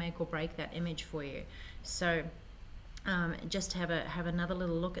 that's going to make or break that image for you. So just have another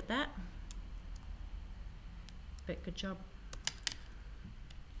little look at that. But good job.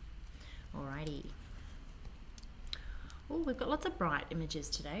 Alrighty. Oh, we've got lots of bright images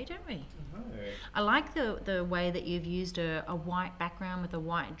today, don't we? I like the way that you've used a white background with a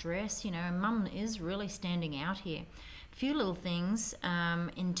white dress. You know, Mum is really standing out here. A few little things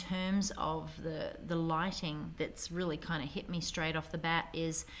in terms of the lighting that's really kind of hit me straight off the bat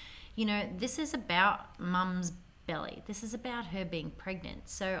is, you know, this is about Mum's belly. This is about her being pregnant.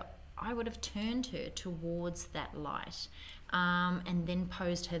 So I would have turned her towards that light and then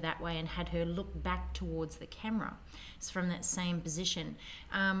posed her that way and had her look back towards the camera. It's from that same position,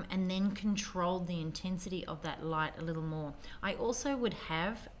 and then controlled the intensity of that light a little more. I also would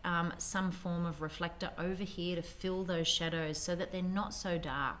have some form of reflector over here to fill those shadows so that they're not so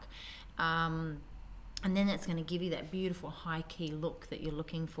dark. And then that's going to give you that beautiful high key look that you're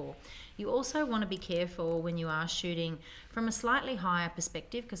looking for. You also want to be careful when you are shooting from a slightly higher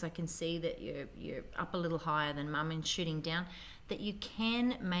perspective, because I can see that you're up a little higher than Mum and shooting down, that you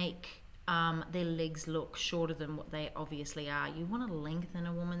can make their legs look shorter than what they obviously are. You want to lengthen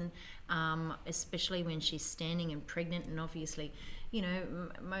a woman, especially when she's standing and pregnant, and obviously, you know,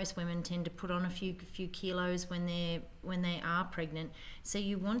 most women tend to put on a few kilos when they are pregnant. So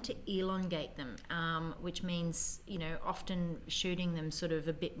you want to elongate them, which means, you know, often shooting them sort of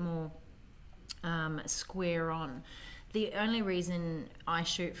a bit more square on. The only reason I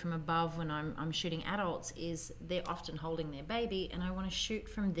shoot from above when I'm shooting adults is they're often holding their baby, and I want to shoot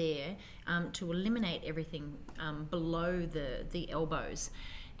from there to eliminate everything below the elbows,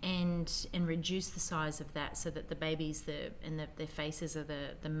 and reduce the size of that so that the babies and their faces are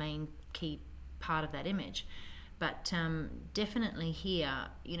the main key part of that image. But definitely here,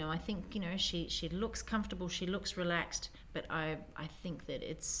 you know, I think, you know, she looks comfortable, she looks relaxed, but I think that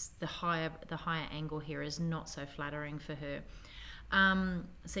it's the higher angle here is not so flattering for her.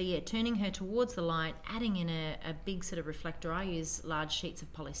 So yeah, turning her towards the light, adding in a big sort of reflector. I use large sheets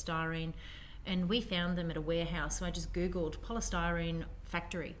of polystyrene, and we found them at a warehouse. So I just Googled polystyrene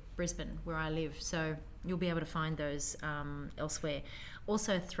factory, Brisbane, where I live. So you'll be able to find those elsewhere.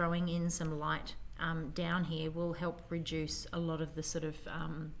 Also, throwing in some light down here will help reduce a lot of the sort of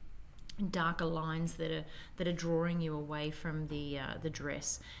darker lines that are drawing you away from the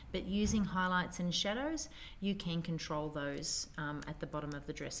dress. But using highlights and shadows, you can control those at the bottom of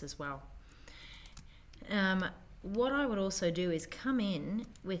the dress as well. What I would also do is come in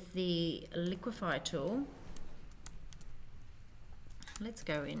with the liquify tool. Let's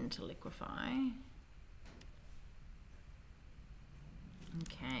go into liquify.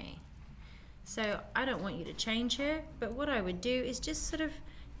 Okay, so I don't want you to change her, but what I would do is just sort of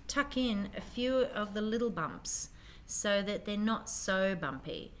tuck in a few of the little bumps so that they're not so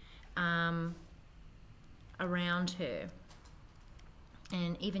bumpy around her.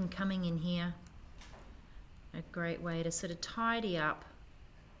 And even coming in here, a great way to sort of tidy up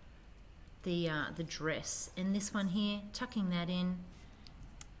the dress. And this one here, tucking that in,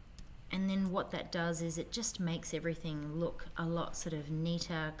 and then what that does is it just makes everything look a lot sort of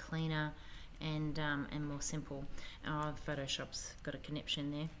neater, cleaner, and more simple. Oh, Photoshop's got a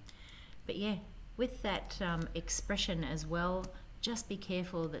conniption there. But yeah, with that expression as well, just be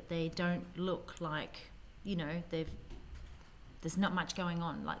careful that they don't look like, you know, there's not much going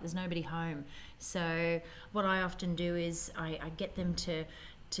on, like there's nobody home. So what I often do is I get them to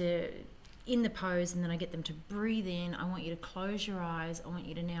in the pose, and then I get them to breathe in. I want you to close your eyes. I want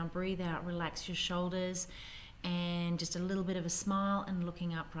you to now breathe out, relax your shoulders, and just a little bit of a smile and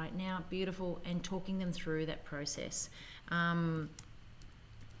looking up right now. Beautiful. And talking them through that process. And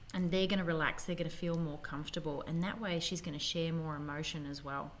they're going to relax, they're going to feel more comfortable, and that way she's going to share more emotion as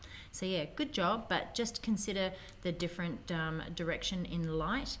well. So yeah, good job, but just consider the different direction in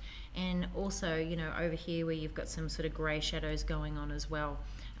light, and also, you know, over here where you've got some sort of grey shadows going on as well,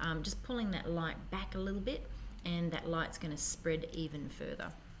 just pulling that light back a little bit, and that light's going to spread even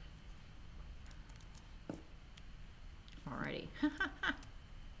further. Alrighty.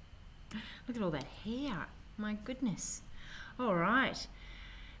 Look at all that hair, my goodness. All right.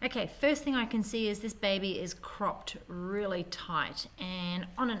 Okay, first thing I can see is this baby is cropped really tight and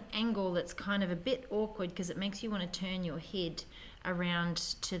on an angle that's kind of a bit awkward, because it makes you want to turn your head around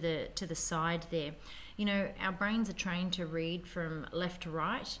to the side there. You know, our brains are trained to read from left to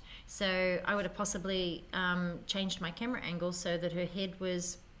right, so I would have possibly changed my camera angle so that her head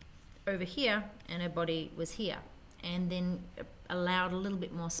was over here and her body was here, and then allowed a little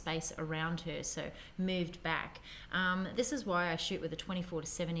bit more space around her, so moved back. This is why I shoot with a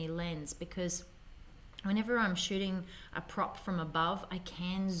 24-70 lens, because whenever I'm shooting a prop from above, I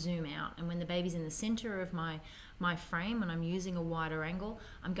can zoom out, and when the baby's in the center of my frame and I'm using a wider angle,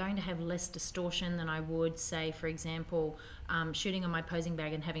 I'm going to have less distortion than I would, say, for example, shooting on my posing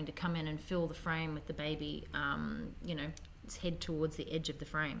bag and having to come in and fill the frame with the baby, you know, its head towards the edge of the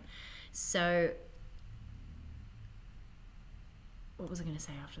frame. So what was I going to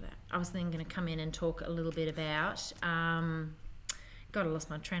say after that? I was then going to come in and talk a little bit about, God, I lost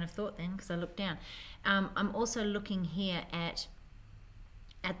my train of thought then because I looked down. I'm also looking here at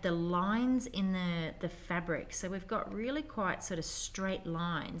the lines in the fabric. So we've got really quite sort of straight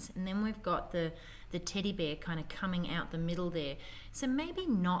lines, and then we've got the teddy bear kind of coming out the middle there. So maybe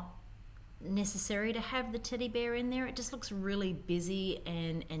not necessary to have the teddy bear in there. It just looks really busy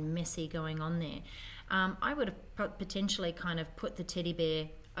and messy going on there. I would have potentially kind of put the teddy bear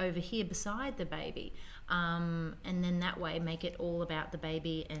over here beside the baby, and then that way make it all about the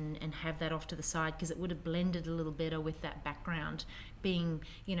baby and have that off to the side, because it would have blended a little better with that background being,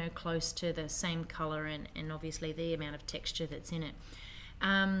 you know, close to the same color and obviously the amount of texture that's in it.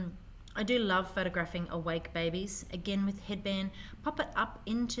 I do love photographing awake babies. Again, with headband, pop it up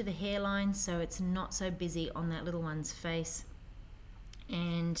into the hairline so it's not so busy on that little one's face.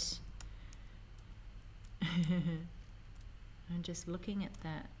 And I'm just looking at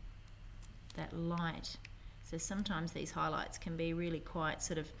that light. So sometimes these highlights can be really quite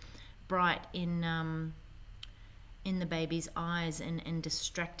sort of bright in the baby's eyes and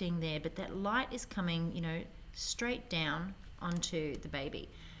distracting there, but that light is coming, you know, straight down onto the baby.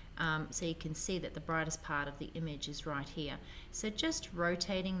 So you can see that the brightest part of the image is right here. So just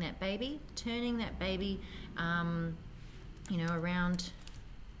rotating that baby, turning that baby, you know, around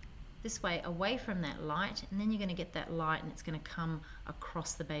this way, away from that light, and then you're going to get that light and it's going to come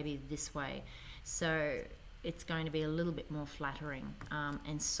across the baby this way. So it's going to be a little bit more flattering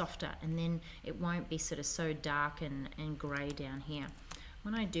and softer, and then it won't be sort of so dark and grey down here.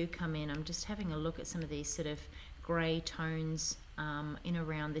 When I do come in, I'm just having a look at some of these sort of grey tones in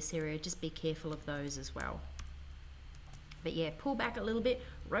around this area. Just be careful of those as well. But yeah, pull back a little bit,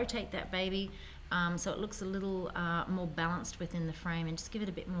 rotate that baby so it looks a little more balanced within the frame, and just give it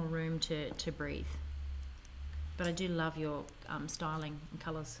a bit more room to breathe. But I do love your styling and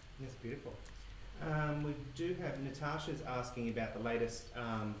colours. That's beautiful. We do have, Natasha's asking about the latest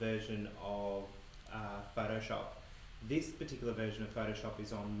version of Photoshop. This particular version of Photoshop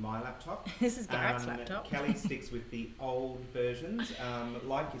is on my laptop. This is Garrett's laptop. Kelly sticks with the old versions.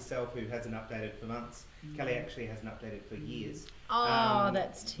 Like yourself, who hasn't updated for months, Kelly actually hasn't updated for years. Oh,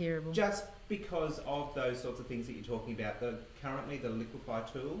 that's terrible. Just because of those sorts of things that you're talking about. Currently the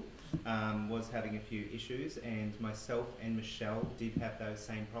Liquify tool was having a few issues, and myself and Michelle did have those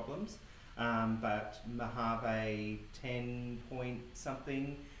same problems. But Mojave 10 point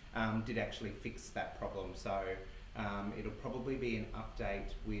something did actually fix that problem. So it'll probably be an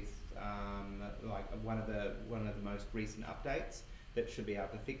update with like one of the most recent updates that should be able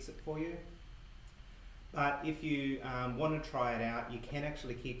to fix it for you. But if you want to try it out, you can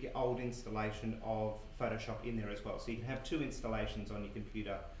actually keep your old installation of Photoshop in there as well. So you can have 2 installations on your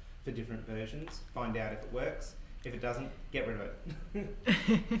computer for different versions. Find out if it works. If it doesn't, get rid of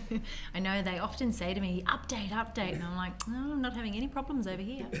it. I know they often say to me, update, and I'm like, no, I'm not having any problems over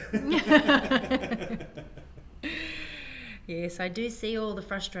here. Yes, I do see all the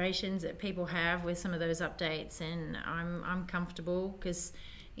frustrations that people have with some of those updates, and I'm comfortable because,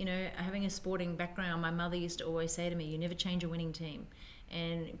 you know, having a sporting background, my mother used to always say to me, you never change a winning team.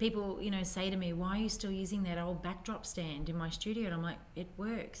 And people, you know, say to me, why are you still using that old backdrop stand in my studio? And I'm like, it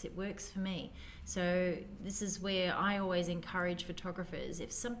works for me. So this is where I always encourage photographers, if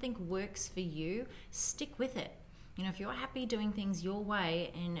something works for you, stick with it. You know, if you're happy doing things your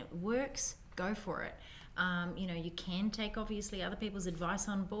way and it works, go for it. You know, you can take obviously other people's advice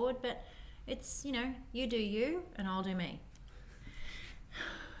on board, but it's, you know, you do you and I'll do me.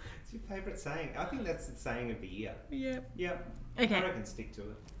 What's your favourite saying? I think that's the saying of the year. Yep. Yep. Okay. I reckon stick to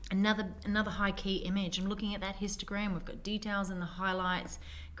it. Another high key image. I'm looking at that histogram. We've got details in the highlights.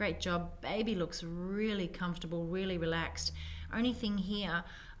 Great job. Baby looks really comfortable, really relaxed. Only thing here,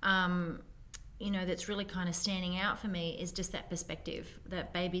 you know, that's really kind of standing out for me is just that perspective.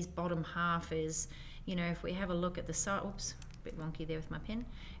 That baby's bottom half is, you know, if we have a look at the side, oops, a bit wonky there with my pen.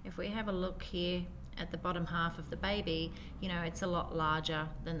 If we have a look here at the bottom half of the baby, you know, it's a lot larger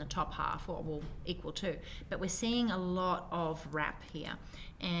than the top half, or will equal to. But we're seeing a lot of wrap here,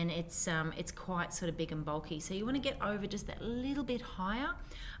 and it's quite sort of big and bulky. So you want to get over just that little bit higher,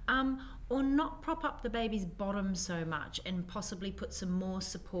 or not prop up the baby's bottom so much, and possibly put some more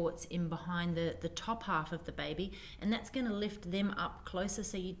supports in behind the top half of the baby, and that's going to lift them up closer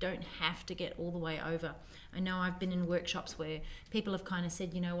so you don't have to get all the way over. I know I've been in workshops where people have kind of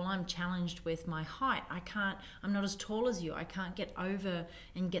said, you know, well, I'm challenged with my height. I'm not as tall as you. I can't get over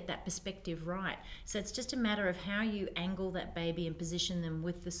and get that perspective right. So it's just a matter of how you angle that baby and position them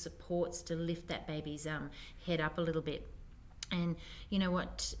with the supports to lift that baby's head up a little bit. And you know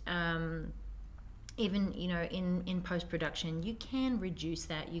what, even, you know, in post-production, you can reduce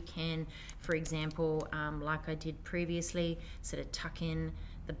that. You can, for example, like I did previously, sort of tuck in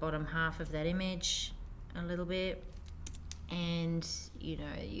the bottom half of that image a little bit, and you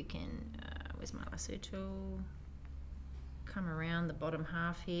know, you can, where's my lasso tool, come around the bottom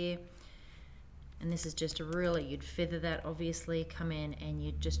half here, and this is just a really, you'd feather that obviously, come in and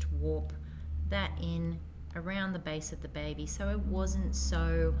you'd just warp that in around the base of the baby so it wasn't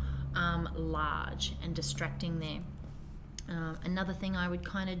so large and distracting there. Another thing I would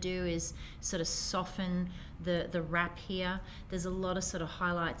kind of do is sort of soften the wrap here. There's a lot of sort of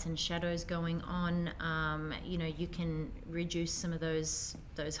highlights and shadows going on. You know, you can reduce some of those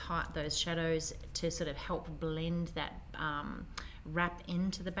shadows to sort of help blend that wrap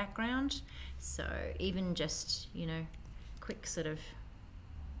into the background. So even just, you know, quick sort of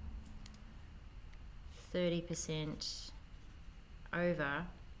 30% over,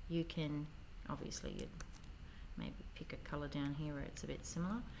 you can obviously, you'd maybe pick a color down here where it's a bit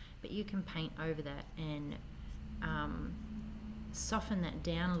similar, but you can paint over that and soften that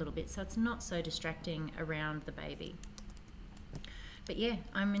down a little bit so it's not so distracting around the baby. But yeah,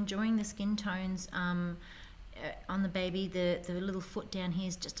 I'm enjoying the skin tones on the baby. The little foot down here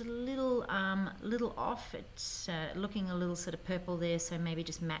is just a little off. It's looking a little sort of purple there, so maybe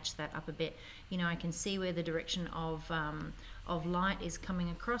just match that up a bit. You know, I can see where the direction of light is coming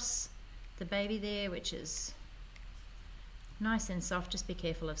across the baby there, which is nice and soft. Just be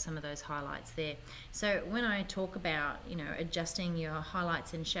careful of some of those highlights there. So when I talk about, you know, adjusting your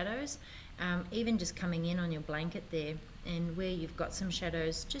highlights and shadows, even just coming in on your blanket there, and where you've got some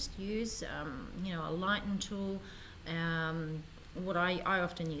shadows, just use you know, a lighten tool. What I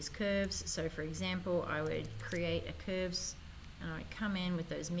often use curves. So for example, I would create a curves and I come in with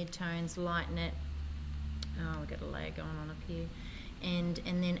those mid-tones, lighten it. Oh, we've got a layer going on up here. And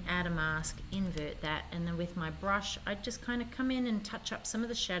then add a mask, invert that, and then with my brush, I just kind of come in and touch up some of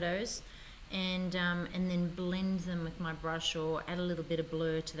the shadows, and then blend them with my brush, or add a little bit of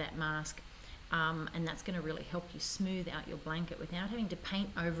blur to that mask. And that's going to really help you smooth out your blanket without having to paint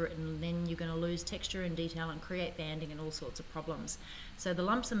over it, and then you're going to lose texture and detail and create banding and all sorts of problems. So the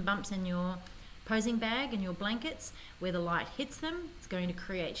lumps and bumps in your posing bag and your blankets, where the light hits them, it's going to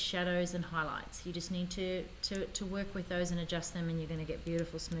create shadows and highlights. You just need to work with those and adjust them, and you're going to get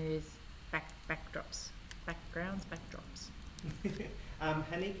beautiful smooth backgrounds.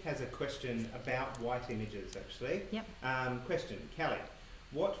 Hanik has a question about white images, actually. Yep. Question, Callie,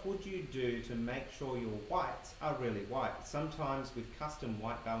 what would you do to make sure your whites are really white? Sometimes with custom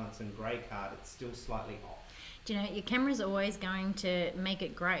white balance and grey card, it's still slightly off. Do you know, your camera's always going to make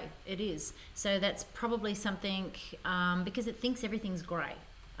it grey. It is. So that's probably something, because it thinks everything's grey.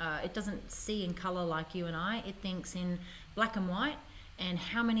 It doesn't see in colour like you and I. It thinks in black and white, and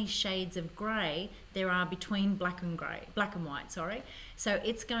how many shades of grey there are between black and white, sorry. So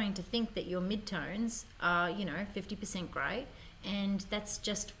it's going to think that your midtones are, 50% grey, and that's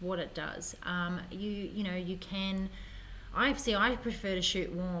just what it does. You can, I prefer to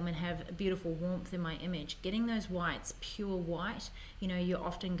shoot warm and have a beautiful warmth in my image. Getting those whites pure white, you're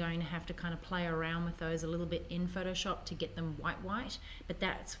often going to have to kind of play around with those a little bit in Photoshop to get them white, but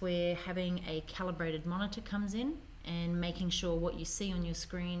that's where having a calibrated monitor comes in, and making sure what you see on your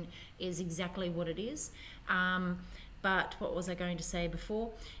screen is exactly what it is. But what was I going to say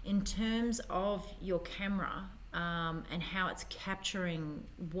before? In terms of your camera, and how it's capturing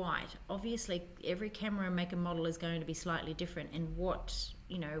white, obviously every camera make and model is going to be slightly different, and what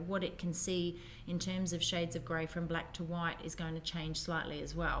it can see in terms of shades of grey from black to white is going to change slightly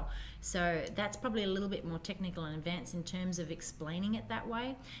as well. So that's probably a little bit more technical and advanced in terms of explaining it that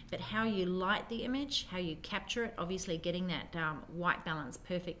way. But how you light the image, how you capture it, obviously getting that white balance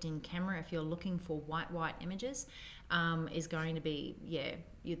perfect in camera if you're looking for white images, is going to be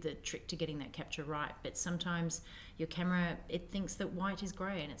the trick to getting that capture right. But sometimes your camera, it thinks that white is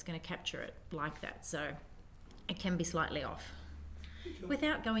grey, and it's going to capture it like that, so it can be slightly off. Cool.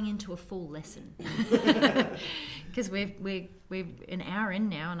 Without going into a full lesson, because we're an hour in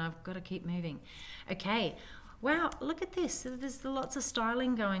now, and I've got to keep moving. Okay, wow, look at this. There's lots of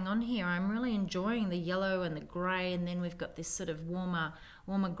styling going on here. I'm really enjoying the yellow and the grey, and then we've got this sort of warmer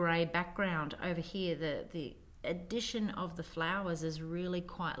grey background over here. The addition of the flowers is really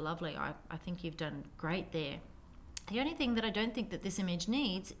quite lovely. I think you've done great there. The only thing that I don't think that this image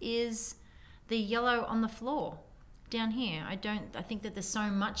needs is the yellow on the floor down here. I think that there's so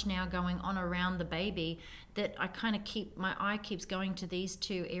much now going on around the baby that I kind of my eye keeps going to these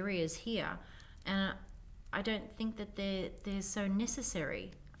two areas here, and I don't think that they're so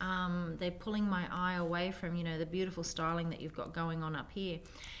necessary. They're pulling my eye away from the beautiful styling that you've got going on up here.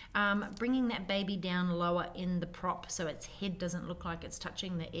 Bringing that baby down lower in the prop so its head doesn't look like it's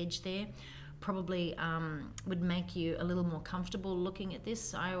touching the edge there probably would make you a little more comfortable looking at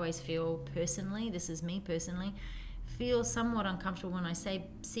this. I always feel personally, this is me personally, feel somewhat uncomfortable when I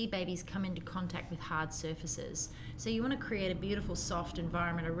see babies come into contact with hard surfaces. So you want to create a beautiful soft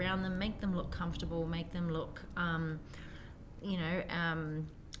environment around them, make them look comfortable, make them look and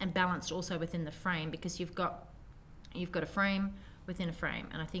balanced also within the frame, because you've got a frame within a frame,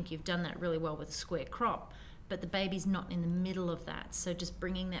 and I think you've done that really well with a square crop, but the baby's not in the middle of that, so just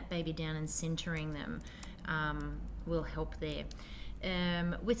bringing that baby down and centering them will help there.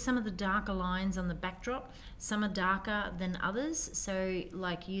 With some of the darker lines on the backdrop, some are darker than others, so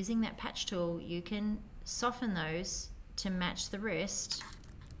like using that patch tool, you can soften those to match the rest.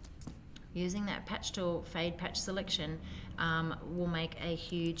 Using that patch tool, fade patch selection, will make a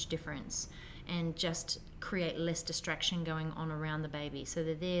huge difference and just create less distraction going on around the baby. So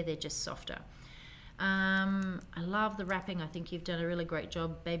they're just softer. I love the wrapping. I think you've done a really great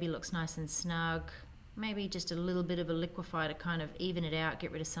job. Baby looks nice and snug. Maybe just a little bit of a liquify to kind of even it out,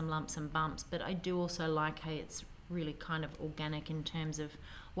 get rid of some lumps and bumps. But I do also like how it's really kind of organic in terms of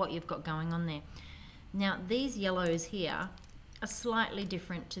what you've got going on there. Now these yellows here are slightly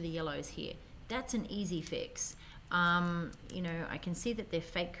different to the yellows here. That's an easy fix. I can see that they're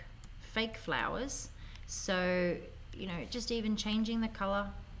fake flowers. So, just even changing the color,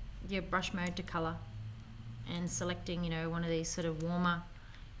 your brush mode to color, and selecting, one of these sort of warmer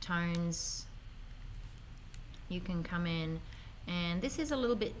tones. You can come in, and this is a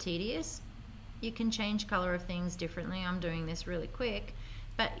little bit tedious. You can change color of things differently. I'm doing this really quick,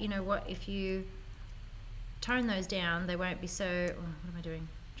 but you know what, if you tone those down, they won't be so, what am I doing?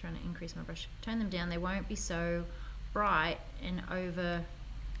 Trying to increase my brush. Tone them down, they won't be so bright and over,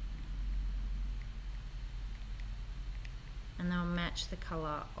 and they'll match the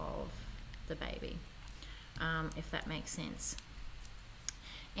color of the baby, if that makes sense.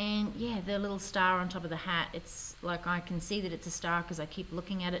 And yeah, the little star on top of the hat, it's like I can see that it's a star because I keep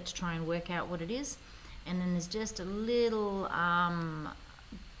looking at it to try and work out what it is. And then there's just a little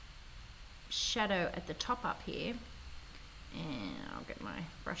shadow at the top up here. And I'll get my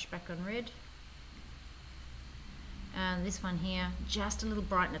brush back on red. And this one here, just a little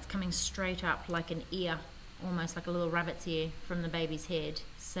bright, and it's coming straight up like an ear, almost like a little rabbit's ear from the baby's head.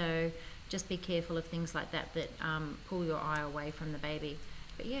 So just be careful of things like that that pull your eye away from the baby.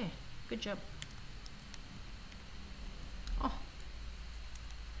 But yeah, good job. Oh,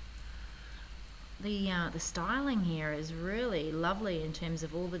 the styling here is really lovely in terms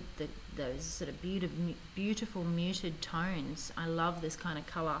of all those sort of beautiful muted tones. I love this kind of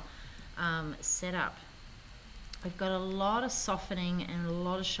color setup. We've got a lot of softening and a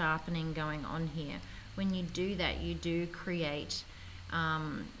lot of sharpening going on here. When you do that, you do create,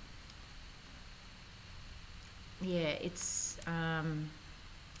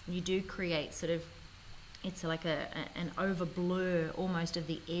 you do create sort of, it's like an over blur almost of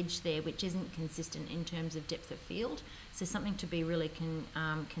the edge there, which isn't consistent in terms of depth of field. So something to be really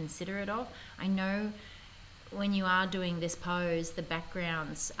considerate of. I know when you are doing this pose, the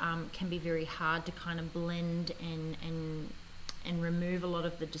backgrounds can be very hard to kind of blend and remove a lot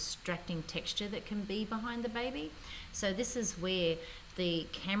of the distracting texture that can be behind the baby. So this is where the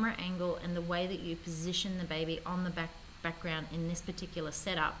camera angle and the way that you position the baby on the background in this particular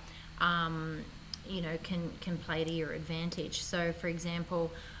setup, you know, can play to your advantage. So for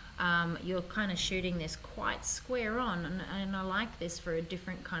example, you're kind of shooting this quite square on, and I like this for a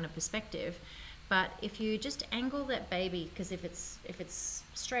different kind of perspective. But if you just angle that baby, because if it's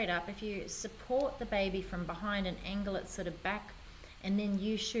straight up, if you support the baby from behind and angle it sort of back, and then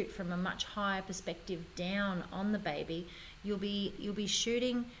you shoot from a much higher perspective down on the baby, you'll be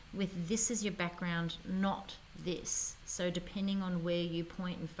shooting with this as your background, not this. So depending on where you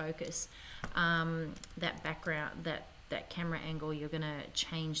point and focus that background, that camera angle, you're going to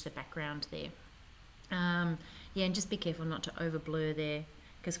change the background there. Yeah, and just be careful not to over blur there,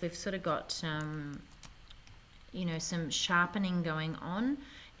 because we've sort of got you know, some sharpening going on,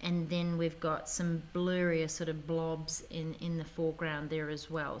 and then we've got some blurrier sort of blobs in the foreground there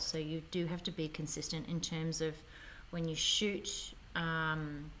as well. So you do have to be consistent in terms of when you shoot,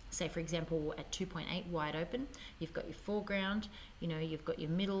 say for example at 2.8 wide open, you've got your foreground, you know, you've got your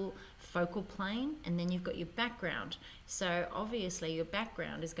middle focal plane, and then you've got your background. So obviously your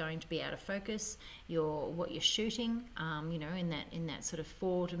background is going to be out of focus. What you're shooting, you know, in that sort of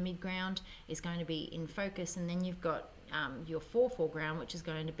fore to midground is going to be in focus, and then you've got your foreground, which is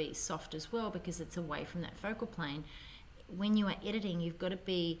going to be soft as well because it's away from that focal plane. When you are editing, you've got to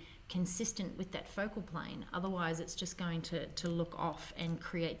be consistent with that focal plane, otherwise it's just going to look off and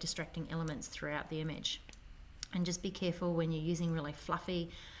create distracting elements throughout the image. And just be careful when you're using really fluffy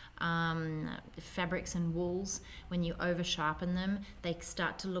fabrics and wools. When you over sharpen them, they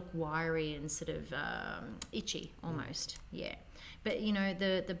start to look wiry and sort of itchy almost. Yeah, but you know,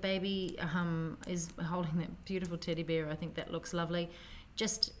 the baby is holding that beautiful teddy bear. I think that looks lovely.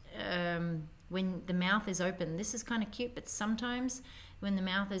 Just when the mouth is open, this is kind of cute, but sometimes when the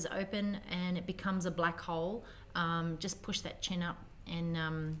mouth is open and it becomes a black hole, just push that chin up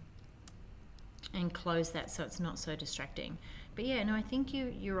and close that so it's not so distracting. But yeah, no, I think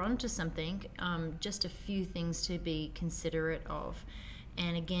you're onto something. Just a few things to be considerate of.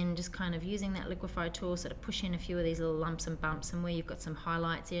 And again, just kind of using that liquify tool, sort of push in a few of these little lumps and bumps, and where you've got some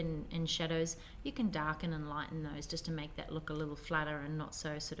highlights and shadows, you can darken and lighten those just to make that look a little flatter and not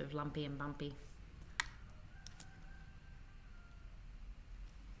so sort of lumpy and bumpy.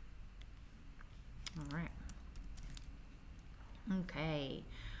 All right. Okay.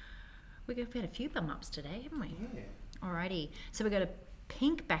 We've had a few bum ups today, haven't we? Yeah. Alrighty. So we've got a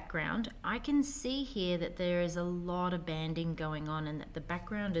pink background. I can see here that there is a lot of banding going on, and that the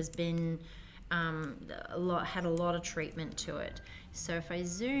background has been had a lot of treatment to it. So if I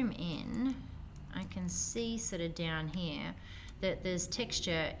zoom in, I can see sort of down here that there's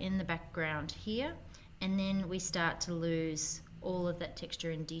texture in the background here, and then we start to lose all of that texture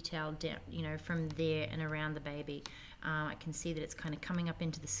and detail down, you know, from there and around the baby. I can see that it's kind of coming up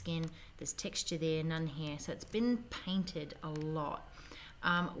into the skin. There's texture there, none here. So it's been painted a lot.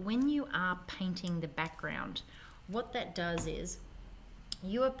 When you are painting the background, what that does is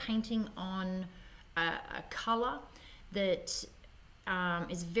you are painting on a color that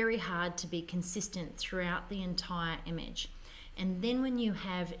is very hard to be consistent throughout the entire image. And then when you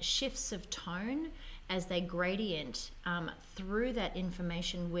have shifts of tone as they gradient through that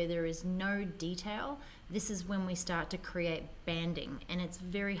information where there is no detail, this is when we start to create banding, and it's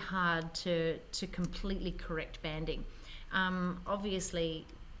very hard to completely correct banding. Obviously,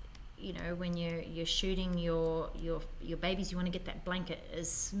 you know, when you're shooting your babies, you want to get that blanket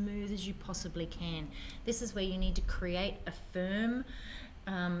as smooth as you possibly can. This is where you need to create a firm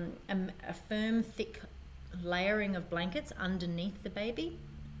thick layering of blankets underneath the baby.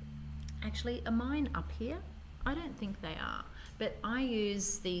 Actually, are mine up here? I don't think they are, but I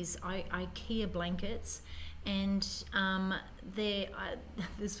use these IKEA blankets, and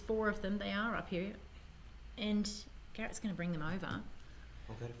there's 4 of them. They are up here, and Garrett's going to bring them over.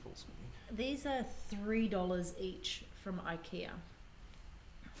 I'll go to full screen. These are $3 each from IKEA.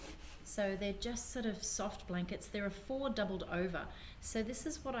 So they're just sort of soft blankets. There are 4 doubled over. So this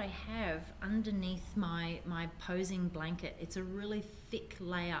is what I have underneath my posing blanket. It's a really thick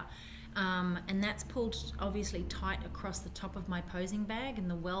layer. And that's pulled obviously tight across the top of my posing bag and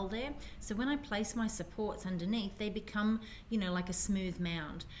the well there. So when I place my supports underneath, they become, you know, like a smooth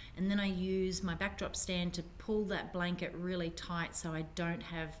mound. And then I use my backdrop stand to pull that blanket really tight so I don't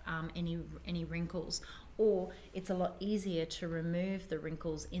have any wrinkles. Or it's a lot easier to remove the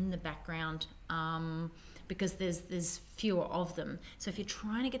wrinkles in the background because there's fewer of them. So if you're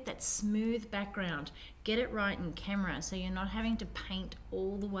trying to get that smooth background, get it right in camera so you're not having to paint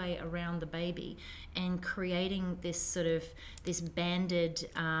all the way around the baby and creating this sort of banded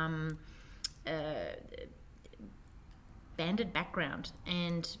banded background,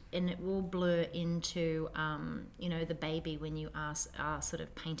 and it will blur into you know, the baby when you are sort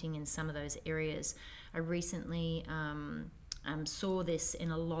of painting in some of those areas. I recently saw this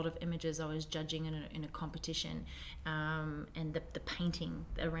in a lot of images I was judging in a competition, and the painting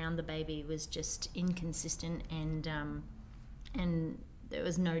around the baby was just inconsistent, and there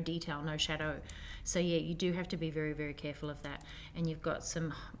was no detail, no shadow. So yeah, you do have to be very, very careful of that. And you've got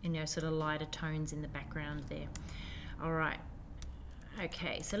some, you know, sort of lighter tones in the background there. All right.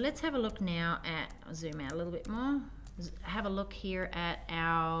 Okay, so let's have a look now at, I'll zoom out a little bit more. Have a look here at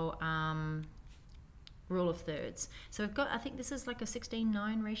our rule of thirds. So we've got, I think this is like a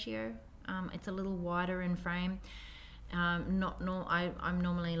 16:9 ratio. It's a little wider in frame. I'm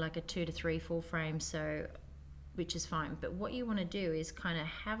normally like a 2 to 3 full frame, so which is fine. But what you want to do is kind of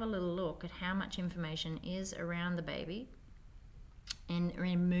have a little look at how much information is around the baby and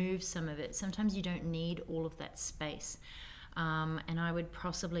remove some of it. Sometimes you don't need all of that space, and I would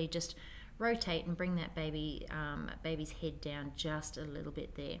possibly just rotate and bring that baby's head down just a little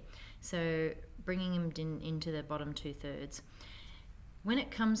bit there. So bringing him into the bottom 2/3. When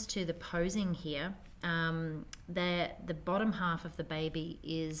it comes to the posing here, the bottom half of the baby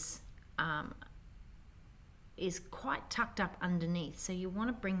is quite tucked up underneath, so you want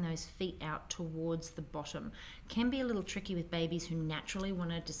to bring those feet out towards the bottom. Can be a little tricky with babies who naturally want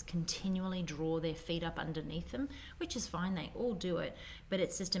to just continually draw their feet up underneath them, which is fine, they all do it, but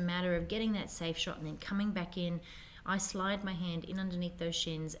it's just a matter of getting that safe shot and then coming back in. I slide my hand in underneath those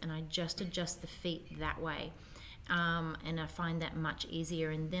shins and I just adjust the feet that way, and I find that much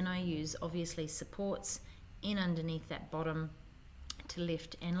easier. And then I use obviously supports in underneath that bottom to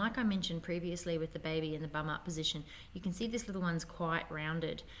lift. And like I mentioned previously with the baby in the bum up position, you can see this little one's quite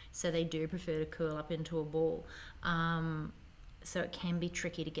rounded, so they do prefer to curl up into a ball, so it can be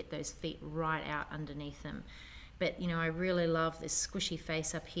tricky to get those feet right out underneath them. But you know, I really love this squishy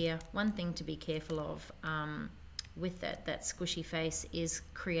face up here. One thing to be careful of with that squishy face is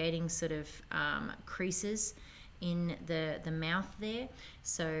creating sort of creases in the mouth there.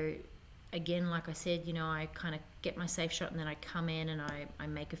 So again, like I said, you know, I kind of get my safe shot and then I come in and I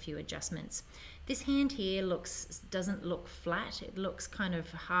make a few adjustments. This hand here doesn't look flat. It looks kind of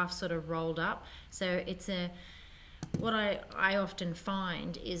half sort of rolled up. So it's what I often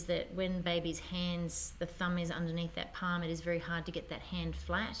find is that when baby's hands, the thumb is underneath that palm, it is very hard to get that hand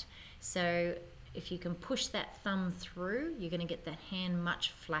flat. So if you can push that thumb through, you're going to get that hand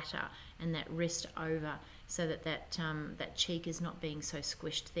much flatter and that wrist over, so that cheek is not being so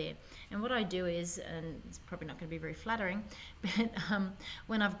squished there. And what I do is, and it's probably not going to be very flattering, but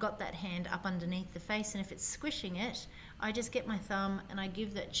when I've got that hand up underneath the face, and if it's squishing it, I just get my thumb and I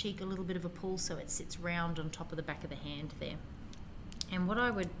give that cheek a little bit of a pull so it sits round on top of the back of the hand there. And what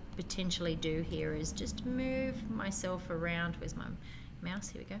I would potentially do here is just move myself around. Where's my mouse?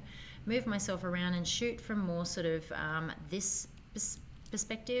 Here we go. Move myself around and shoot from more sort of this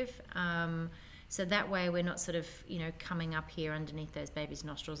perspective. So that way we're not sort of, you know, coming up here underneath those baby's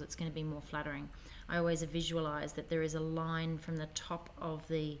nostrils. It's going to be more flattering. I always visualize that there is a line from the top of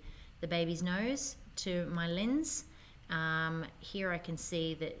the baby's nose to my lens. Here I can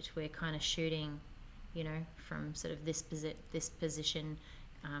see that we're kind of shooting you know, from sort of this position,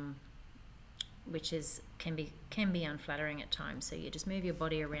 which can be unflattering at times. So you just move your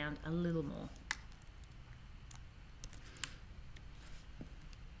body around a little more.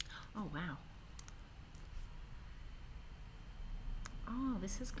 Oh wow. Oh,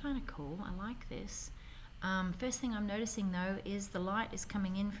 this is kind of cool. I like this. First thing I'm noticing though is the light is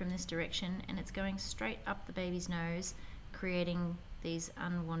coming in from this direction and it's going straight up the baby's nose, creating these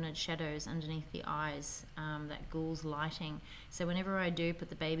unwanted shadows underneath the eyes, that Gould's lighting. So whenever I do put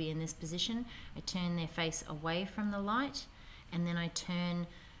the baby in this position, I turn their face away from the light, and then I turn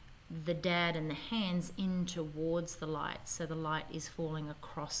the dad and the hands in towards the light, so the light is falling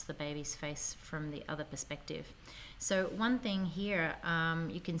across the baby's face from the other perspective. So one thing here,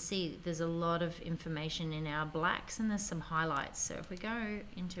 you can see there's a lot of information in our blacks and there's some highlights. So if we go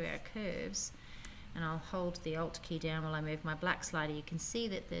into our curves, and I'll hold the Alt key down while I move my black slider, you can see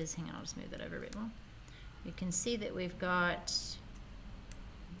that there's, hang on, I'll just move that over a bit more. You can see that we've got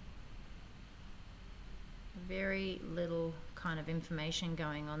very little kind of information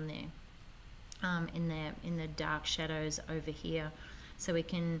going on there, in the dark shadows over here. So we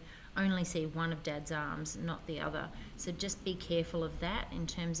can only see one of Dad's arms, not the other. So just be careful of that in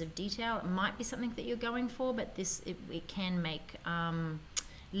terms of detail. It might be something that you're going for, but it can make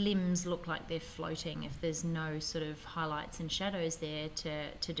limbs look like they're floating if there's no sort of highlights and shadows there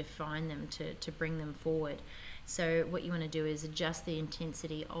to define them, to bring them forward. So what you want to do is adjust the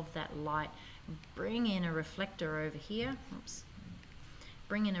intensity of that light. Bring in a reflector over here. Oops.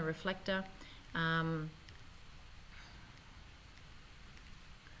 Bring in a reflector. And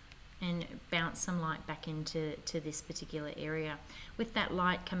bounce some light back into this particular area. With that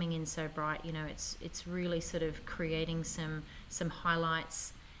light coming in so bright, you know, it's really sort of creating some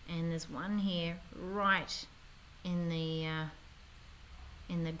highlights. And there's one here right in the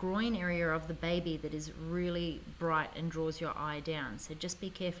groin area of the baby that is really bright and draws your eye down. So just be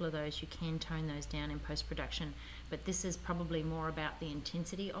careful of those. You can tone those down in post-production, but this is probably more about the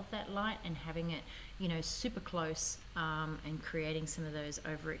intensity of that light and having it, you know, super close, and creating some of those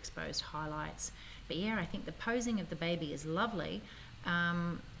overexposed highlights. But yeah, I think the posing of the baby is lovely.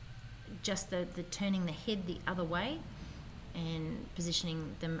 Just the turning the head the other way and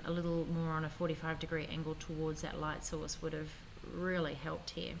positioning them a little more on a 45-degree angle towards that light source would have really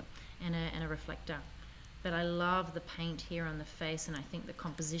helped here, and a reflector. But I love the paint here on the face, and I think the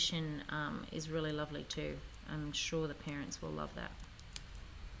composition is really lovely too. I'm sure the parents will love that.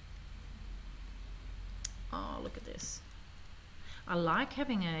 Oh, look at this. I like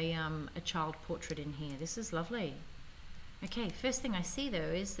having a child portrait in here. This is lovely. Okay, first thing I see though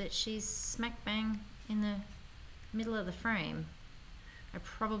is that she's smack bang in the middle of the frame. I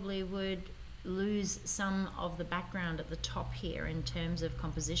probably would lose some of the background at the top here in terms of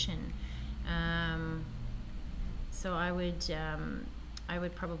composition. So I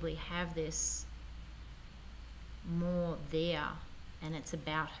would probably have this more there, and it's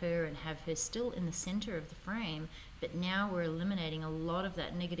about her, and have her still in the center of the frame, but now we're eliminating a lot of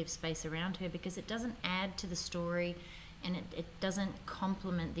that negative space around her because it doesn't add to the story and it doesn't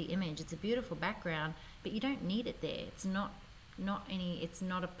complement the image. It's a beautiful background, but you don't need it there. It's not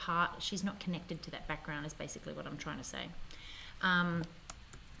a part, she's not connected to that background is basically what I'm trying to say.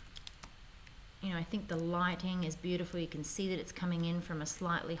 You know, I think the lighting is beautiful. You can see that it's coming in from a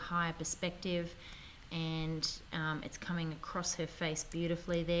slightly higher perspective, and it's coming across her face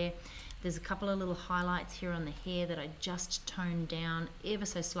beautifully there. There's a couple of little highlights here on the hair that I just toned down ever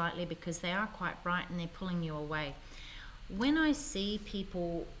so slightly because they are quite bright and they're pulling you away. When I see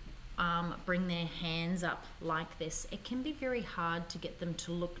people bring their hands up like this, it can be very hard to get them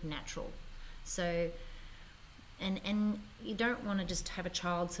to look natural. So, and you don't want to just have a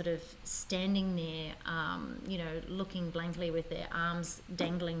child sort of standing there, you know, looking blankly with their arms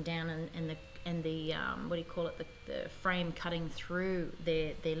dangling down and the what do you call it, the frame cutting through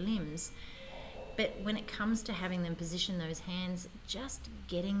their limbs. But when it comes to having them position those hands, just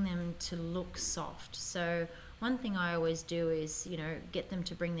getting them to look soft. So one thing I always do is, you know, get them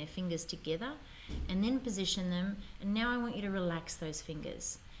to bring their fingers together and then position them. And now I want you to relax those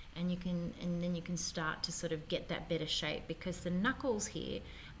fingers, and then you can start to sort of get that better shape, because the knuckles here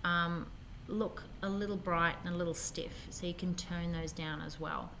look a little bright and a little stiff. So you can tone those down as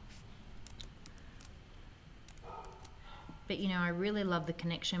well. But, you know, I really love the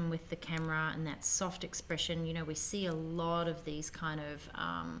connection with the camera and that soft expression. You know, we see a lot of these kind of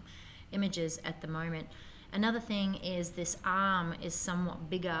images at the moment. Another thing is this arm is somewhat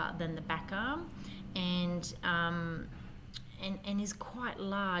bigger than the back arm, and is quite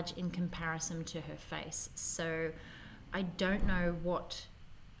large in comparison to her face. So I don't know what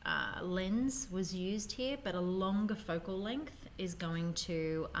lens was used here, but a longer focal length is going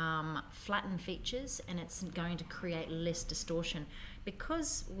to flatten features, and it's going to create less distortion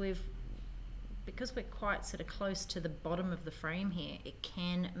because we're quite sort of close to the bottom of the frame here. It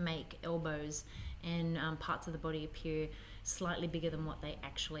can make elbows and parts of the body appear slightly bigger than what they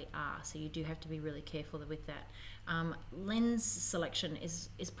actually are, so you do have to be really careful with that. Lens selection is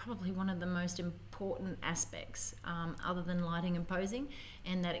probably one of the most important aspects, other than lighting and posing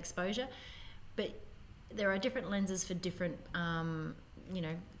and that exposure. But there are different lenses for different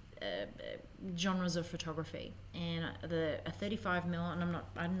genres of photography, and a 35mm, and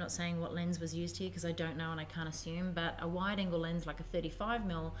I'm not saying what lens was used here because I don't know and I can't assume, but a wide angle lens like a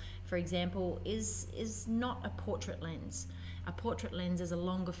 35mm, for example, is not a portrait lens. A portrait lens is a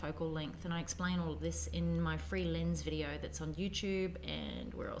longer focal length, and I explain all of this in my free lens video that's on YouTube.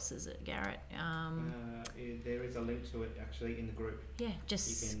 And where else is it, Garrett? There is a link to it actually in the group. Yeah,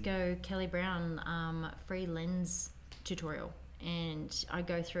 just go Kelly Brown free lens tutorial, and I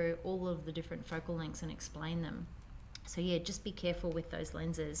go through all of the different focal lengths and explain them. So yeah, just be careful with those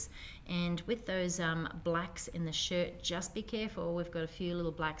lenses. And with those blacks in the shirt, just be careful. We've got a few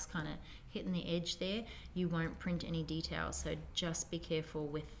little blacks kind of hitting the edge there. You won't print any detail, so just be careful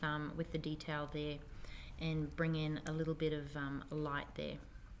with the detail there, and bring in a little bit of light there.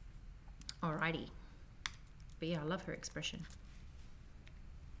 Alrighty. But yeah, I love her expression.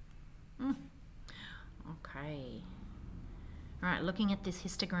 Okay. All right, looking at this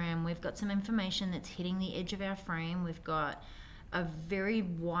histogram, we've got some information that's hitting the edge of our frame. We've got a very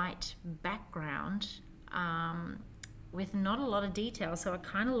white background with not a lot of detail, so it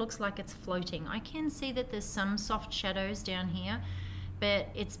kind of looks like it's floating. I can see that there's some soft shadows down here, but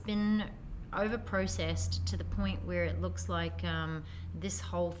it's been over-processed to the point where it looks like this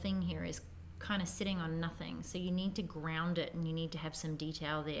whole thing here is kind of sitting on nothing. So you need to ground it, and you need to have some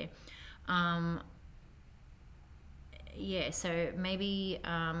detail there. Yeah, so maybe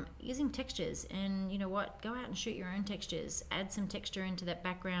using textures, and you know what, go out and shoot your own textures, add some texture into that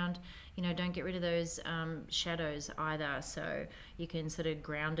background. You know, don't get rid of those shadows either, so you can sort of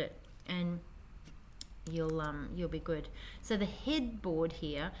ground it, and you'll be good. So the headboard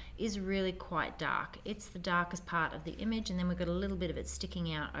here is really quite dark. It's the darkest part of the image, and then we've got a little bit of it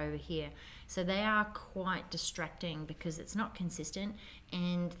sticking out over here. So they are quite distracting because it's not consistent,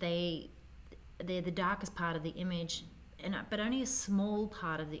 and they're the darkest part of the image, but only a small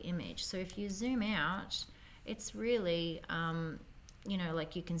part of the image. So if you zoom out, it's really, you know,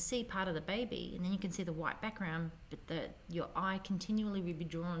 like you can see part of the baby, and then you can see the white background, but your eye continually will be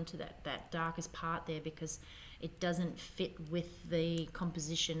drawn to that darkest part there because it doesn't fit with the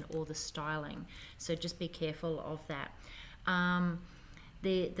composition or the styling. So just be careful of that.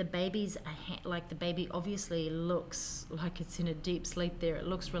 The baby's like, the baby obviously looks like it's in a deep sleep there. It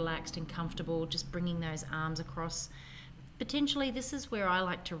looks relaxed and comfortable, just bringing those arms across. Potentially this is where I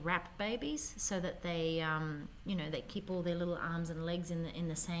like to wrap babies so that they you know, they keep all their little arms and legs in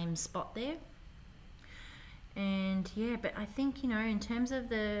the same spot there. And yeah, but I think, you know, in terms of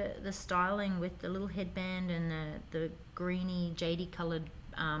the styling with the little headband and the greeny jadey colored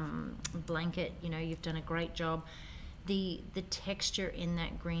blanket, you know, you've done a great job. The texture in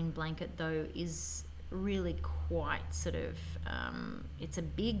that green blanket though is really quite sort of it's a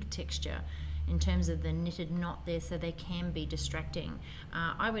big texture in terms of the knitted knot there, so they can be distracting.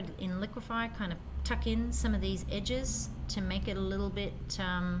 I would, in Liquify, kind of tuck in some of these edges to make it a little bit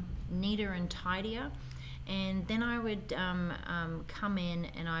neater and tidier, and then I would come in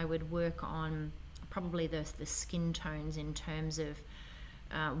and I would work on probably the skin tones in terms of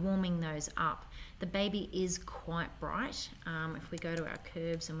warming those up. The baby is quite bright. If we go to our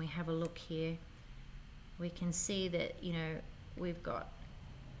curves and we have a look here, we can see that, you know, we've got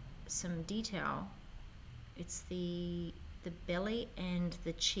some detail. It's the belly and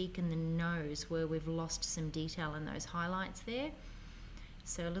the cheek and the nose where we've lost some detail in those highlights there.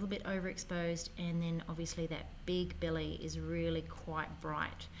 So a little bit overexposed, and then obviously that big belly is really quite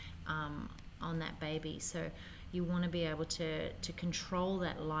bright on that baby. So you want to be able to control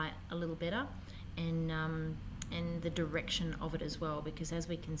that light a little better, and the direction of it as well, because as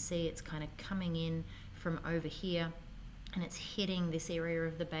we can see, it's kind of coming in from over here and it's hitting this area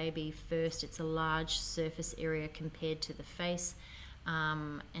of the baby first. It's a large surface area compared to the face,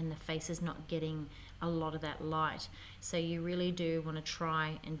 and the face is not getting a lot of that light. So you really do want to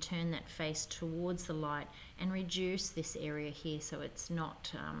try and turn that face towards the light and reduce this area here so it's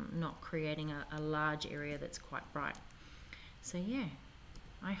not creating a large area that's quite bright. So yeah,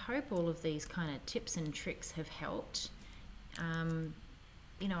 I hope all of these kind of tips and tricks have helped.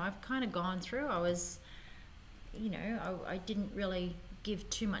 You know, I've kind of gone through, I was, you know, I didn't really give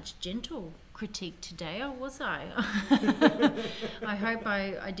too much gentle critique today, or was I? I hope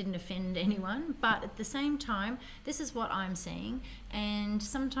I didn't offend anyone, but at the same time, this is what I'm seeing, and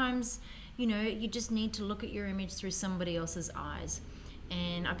sometimes, you know, you just need to look at your image through somebody else's eyes.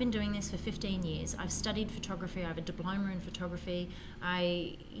 And I've been doing this for 15 years. I've studied photography. I have a diploma in photography.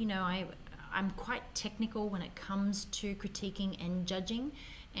 I'm quite technical when it comes to critiquing and judging,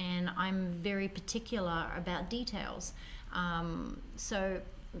 and I'm very particular about details. So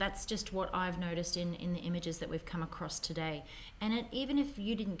that's just what I've noticed in the images that we've come across today. And even if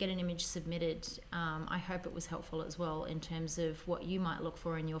you didn't get an image submitted, I hope it was helpful as well in terms of what you might look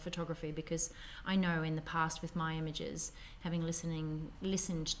for in your photography, because I know in the past with my images, having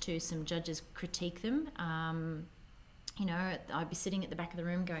listened to some judges critique them, you know, I'd be sitting at the back of the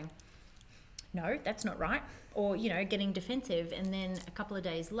room going, no, that's not right, or, you know, getting defensive, and then a couple of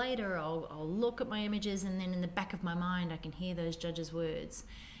days later I'll look at my images, and then in the back of my mind I can hear those judges' words.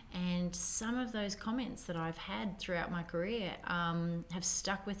 And some of those comments that I've had throughout my career have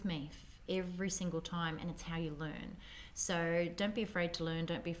stuck with me every single time, and it's how you learn. So don't be afraid to learn,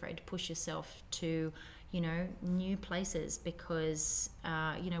 don't be afraid to push yourself to, you know, new places, because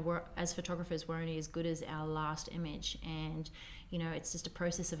you know, as photographers, we're only as good as our last image, and you know, it's just a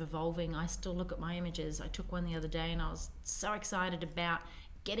process of evolving. I still look at my images. I took one the other day and I was so excited about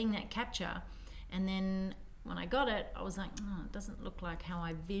getting that capture, and then when I got it, I was like, oh, it doesn't look like how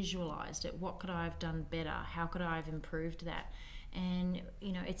I visualized it. What could I have done better? How could I have improved that? And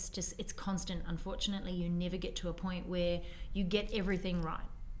you know, it's constant. Unfortunately, you never get to a point where you get everything right.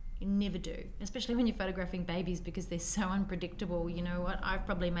 You never do, especially when you're photographing babies, because they're so unpredictable. You know what? I've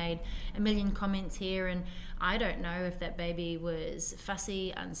probably made a million comments here, and I don't know if that baby was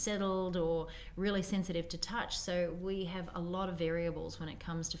fussy, unsettled, or really sensitive to touch. So we have a lot of variables when it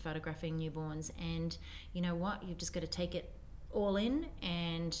comes to photographing newborns, and you know what? You've just got to take it all in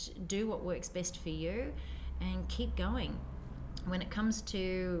and do what works best for you, and keep going. When it comes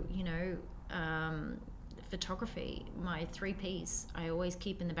to, you know, photography, my 3 Ps I always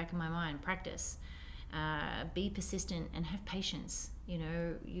keep in the back of my mind: practice, be persistent, and have patience. You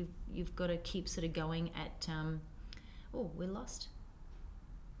know, you've got to keep sort of going at oh, we're lost.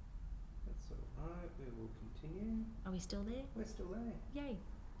 That's all right, we will continue. Are we still there? We're still there. Yay,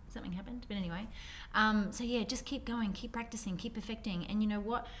 something happened. But anyway, so yeah, just keep going, keep practicing, keep perfecting. And you know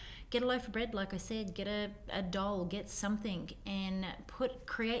what, get a loaf of bread, like I said, get a doll, get something, and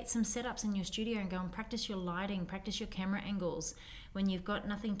create some setups in your studio and go and practice your lighting, practice your camera angles. When you've got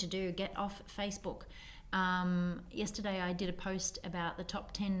nothing to do, get off Facebook. Yesterday I did a post about the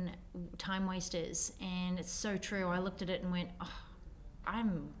top 10 time wasters, and it's so true. I looked at it and went, oh,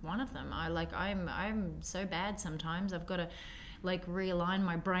 I'm one of them. I'm so bad sometimes. I've got to like realign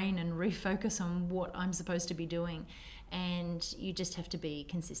my brain and refocus on what I'm supposed to be doing, and you just have to be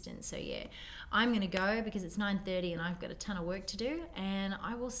consistent. So yeah, I'm going to go because it's 9:30 and I've got a ton of work to do, and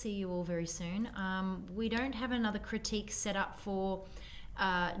I will see you all very soon. We don't have another critique set up for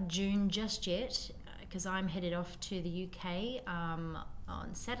June just yet, because I'm headed off to the UK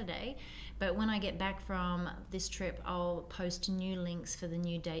on Saturday. But when I get back from this trip, I'll post new links for the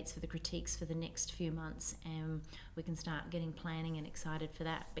new dates for the critiques for the next few months, and we can start getting planning and excited for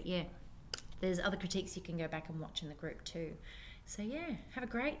that. But yeah, there's other critiques you can go back and watch in the group too. So yeah, have a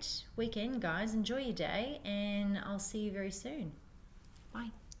great weekend, guys. Enjoy your day, and I'll see you very soon. Bye.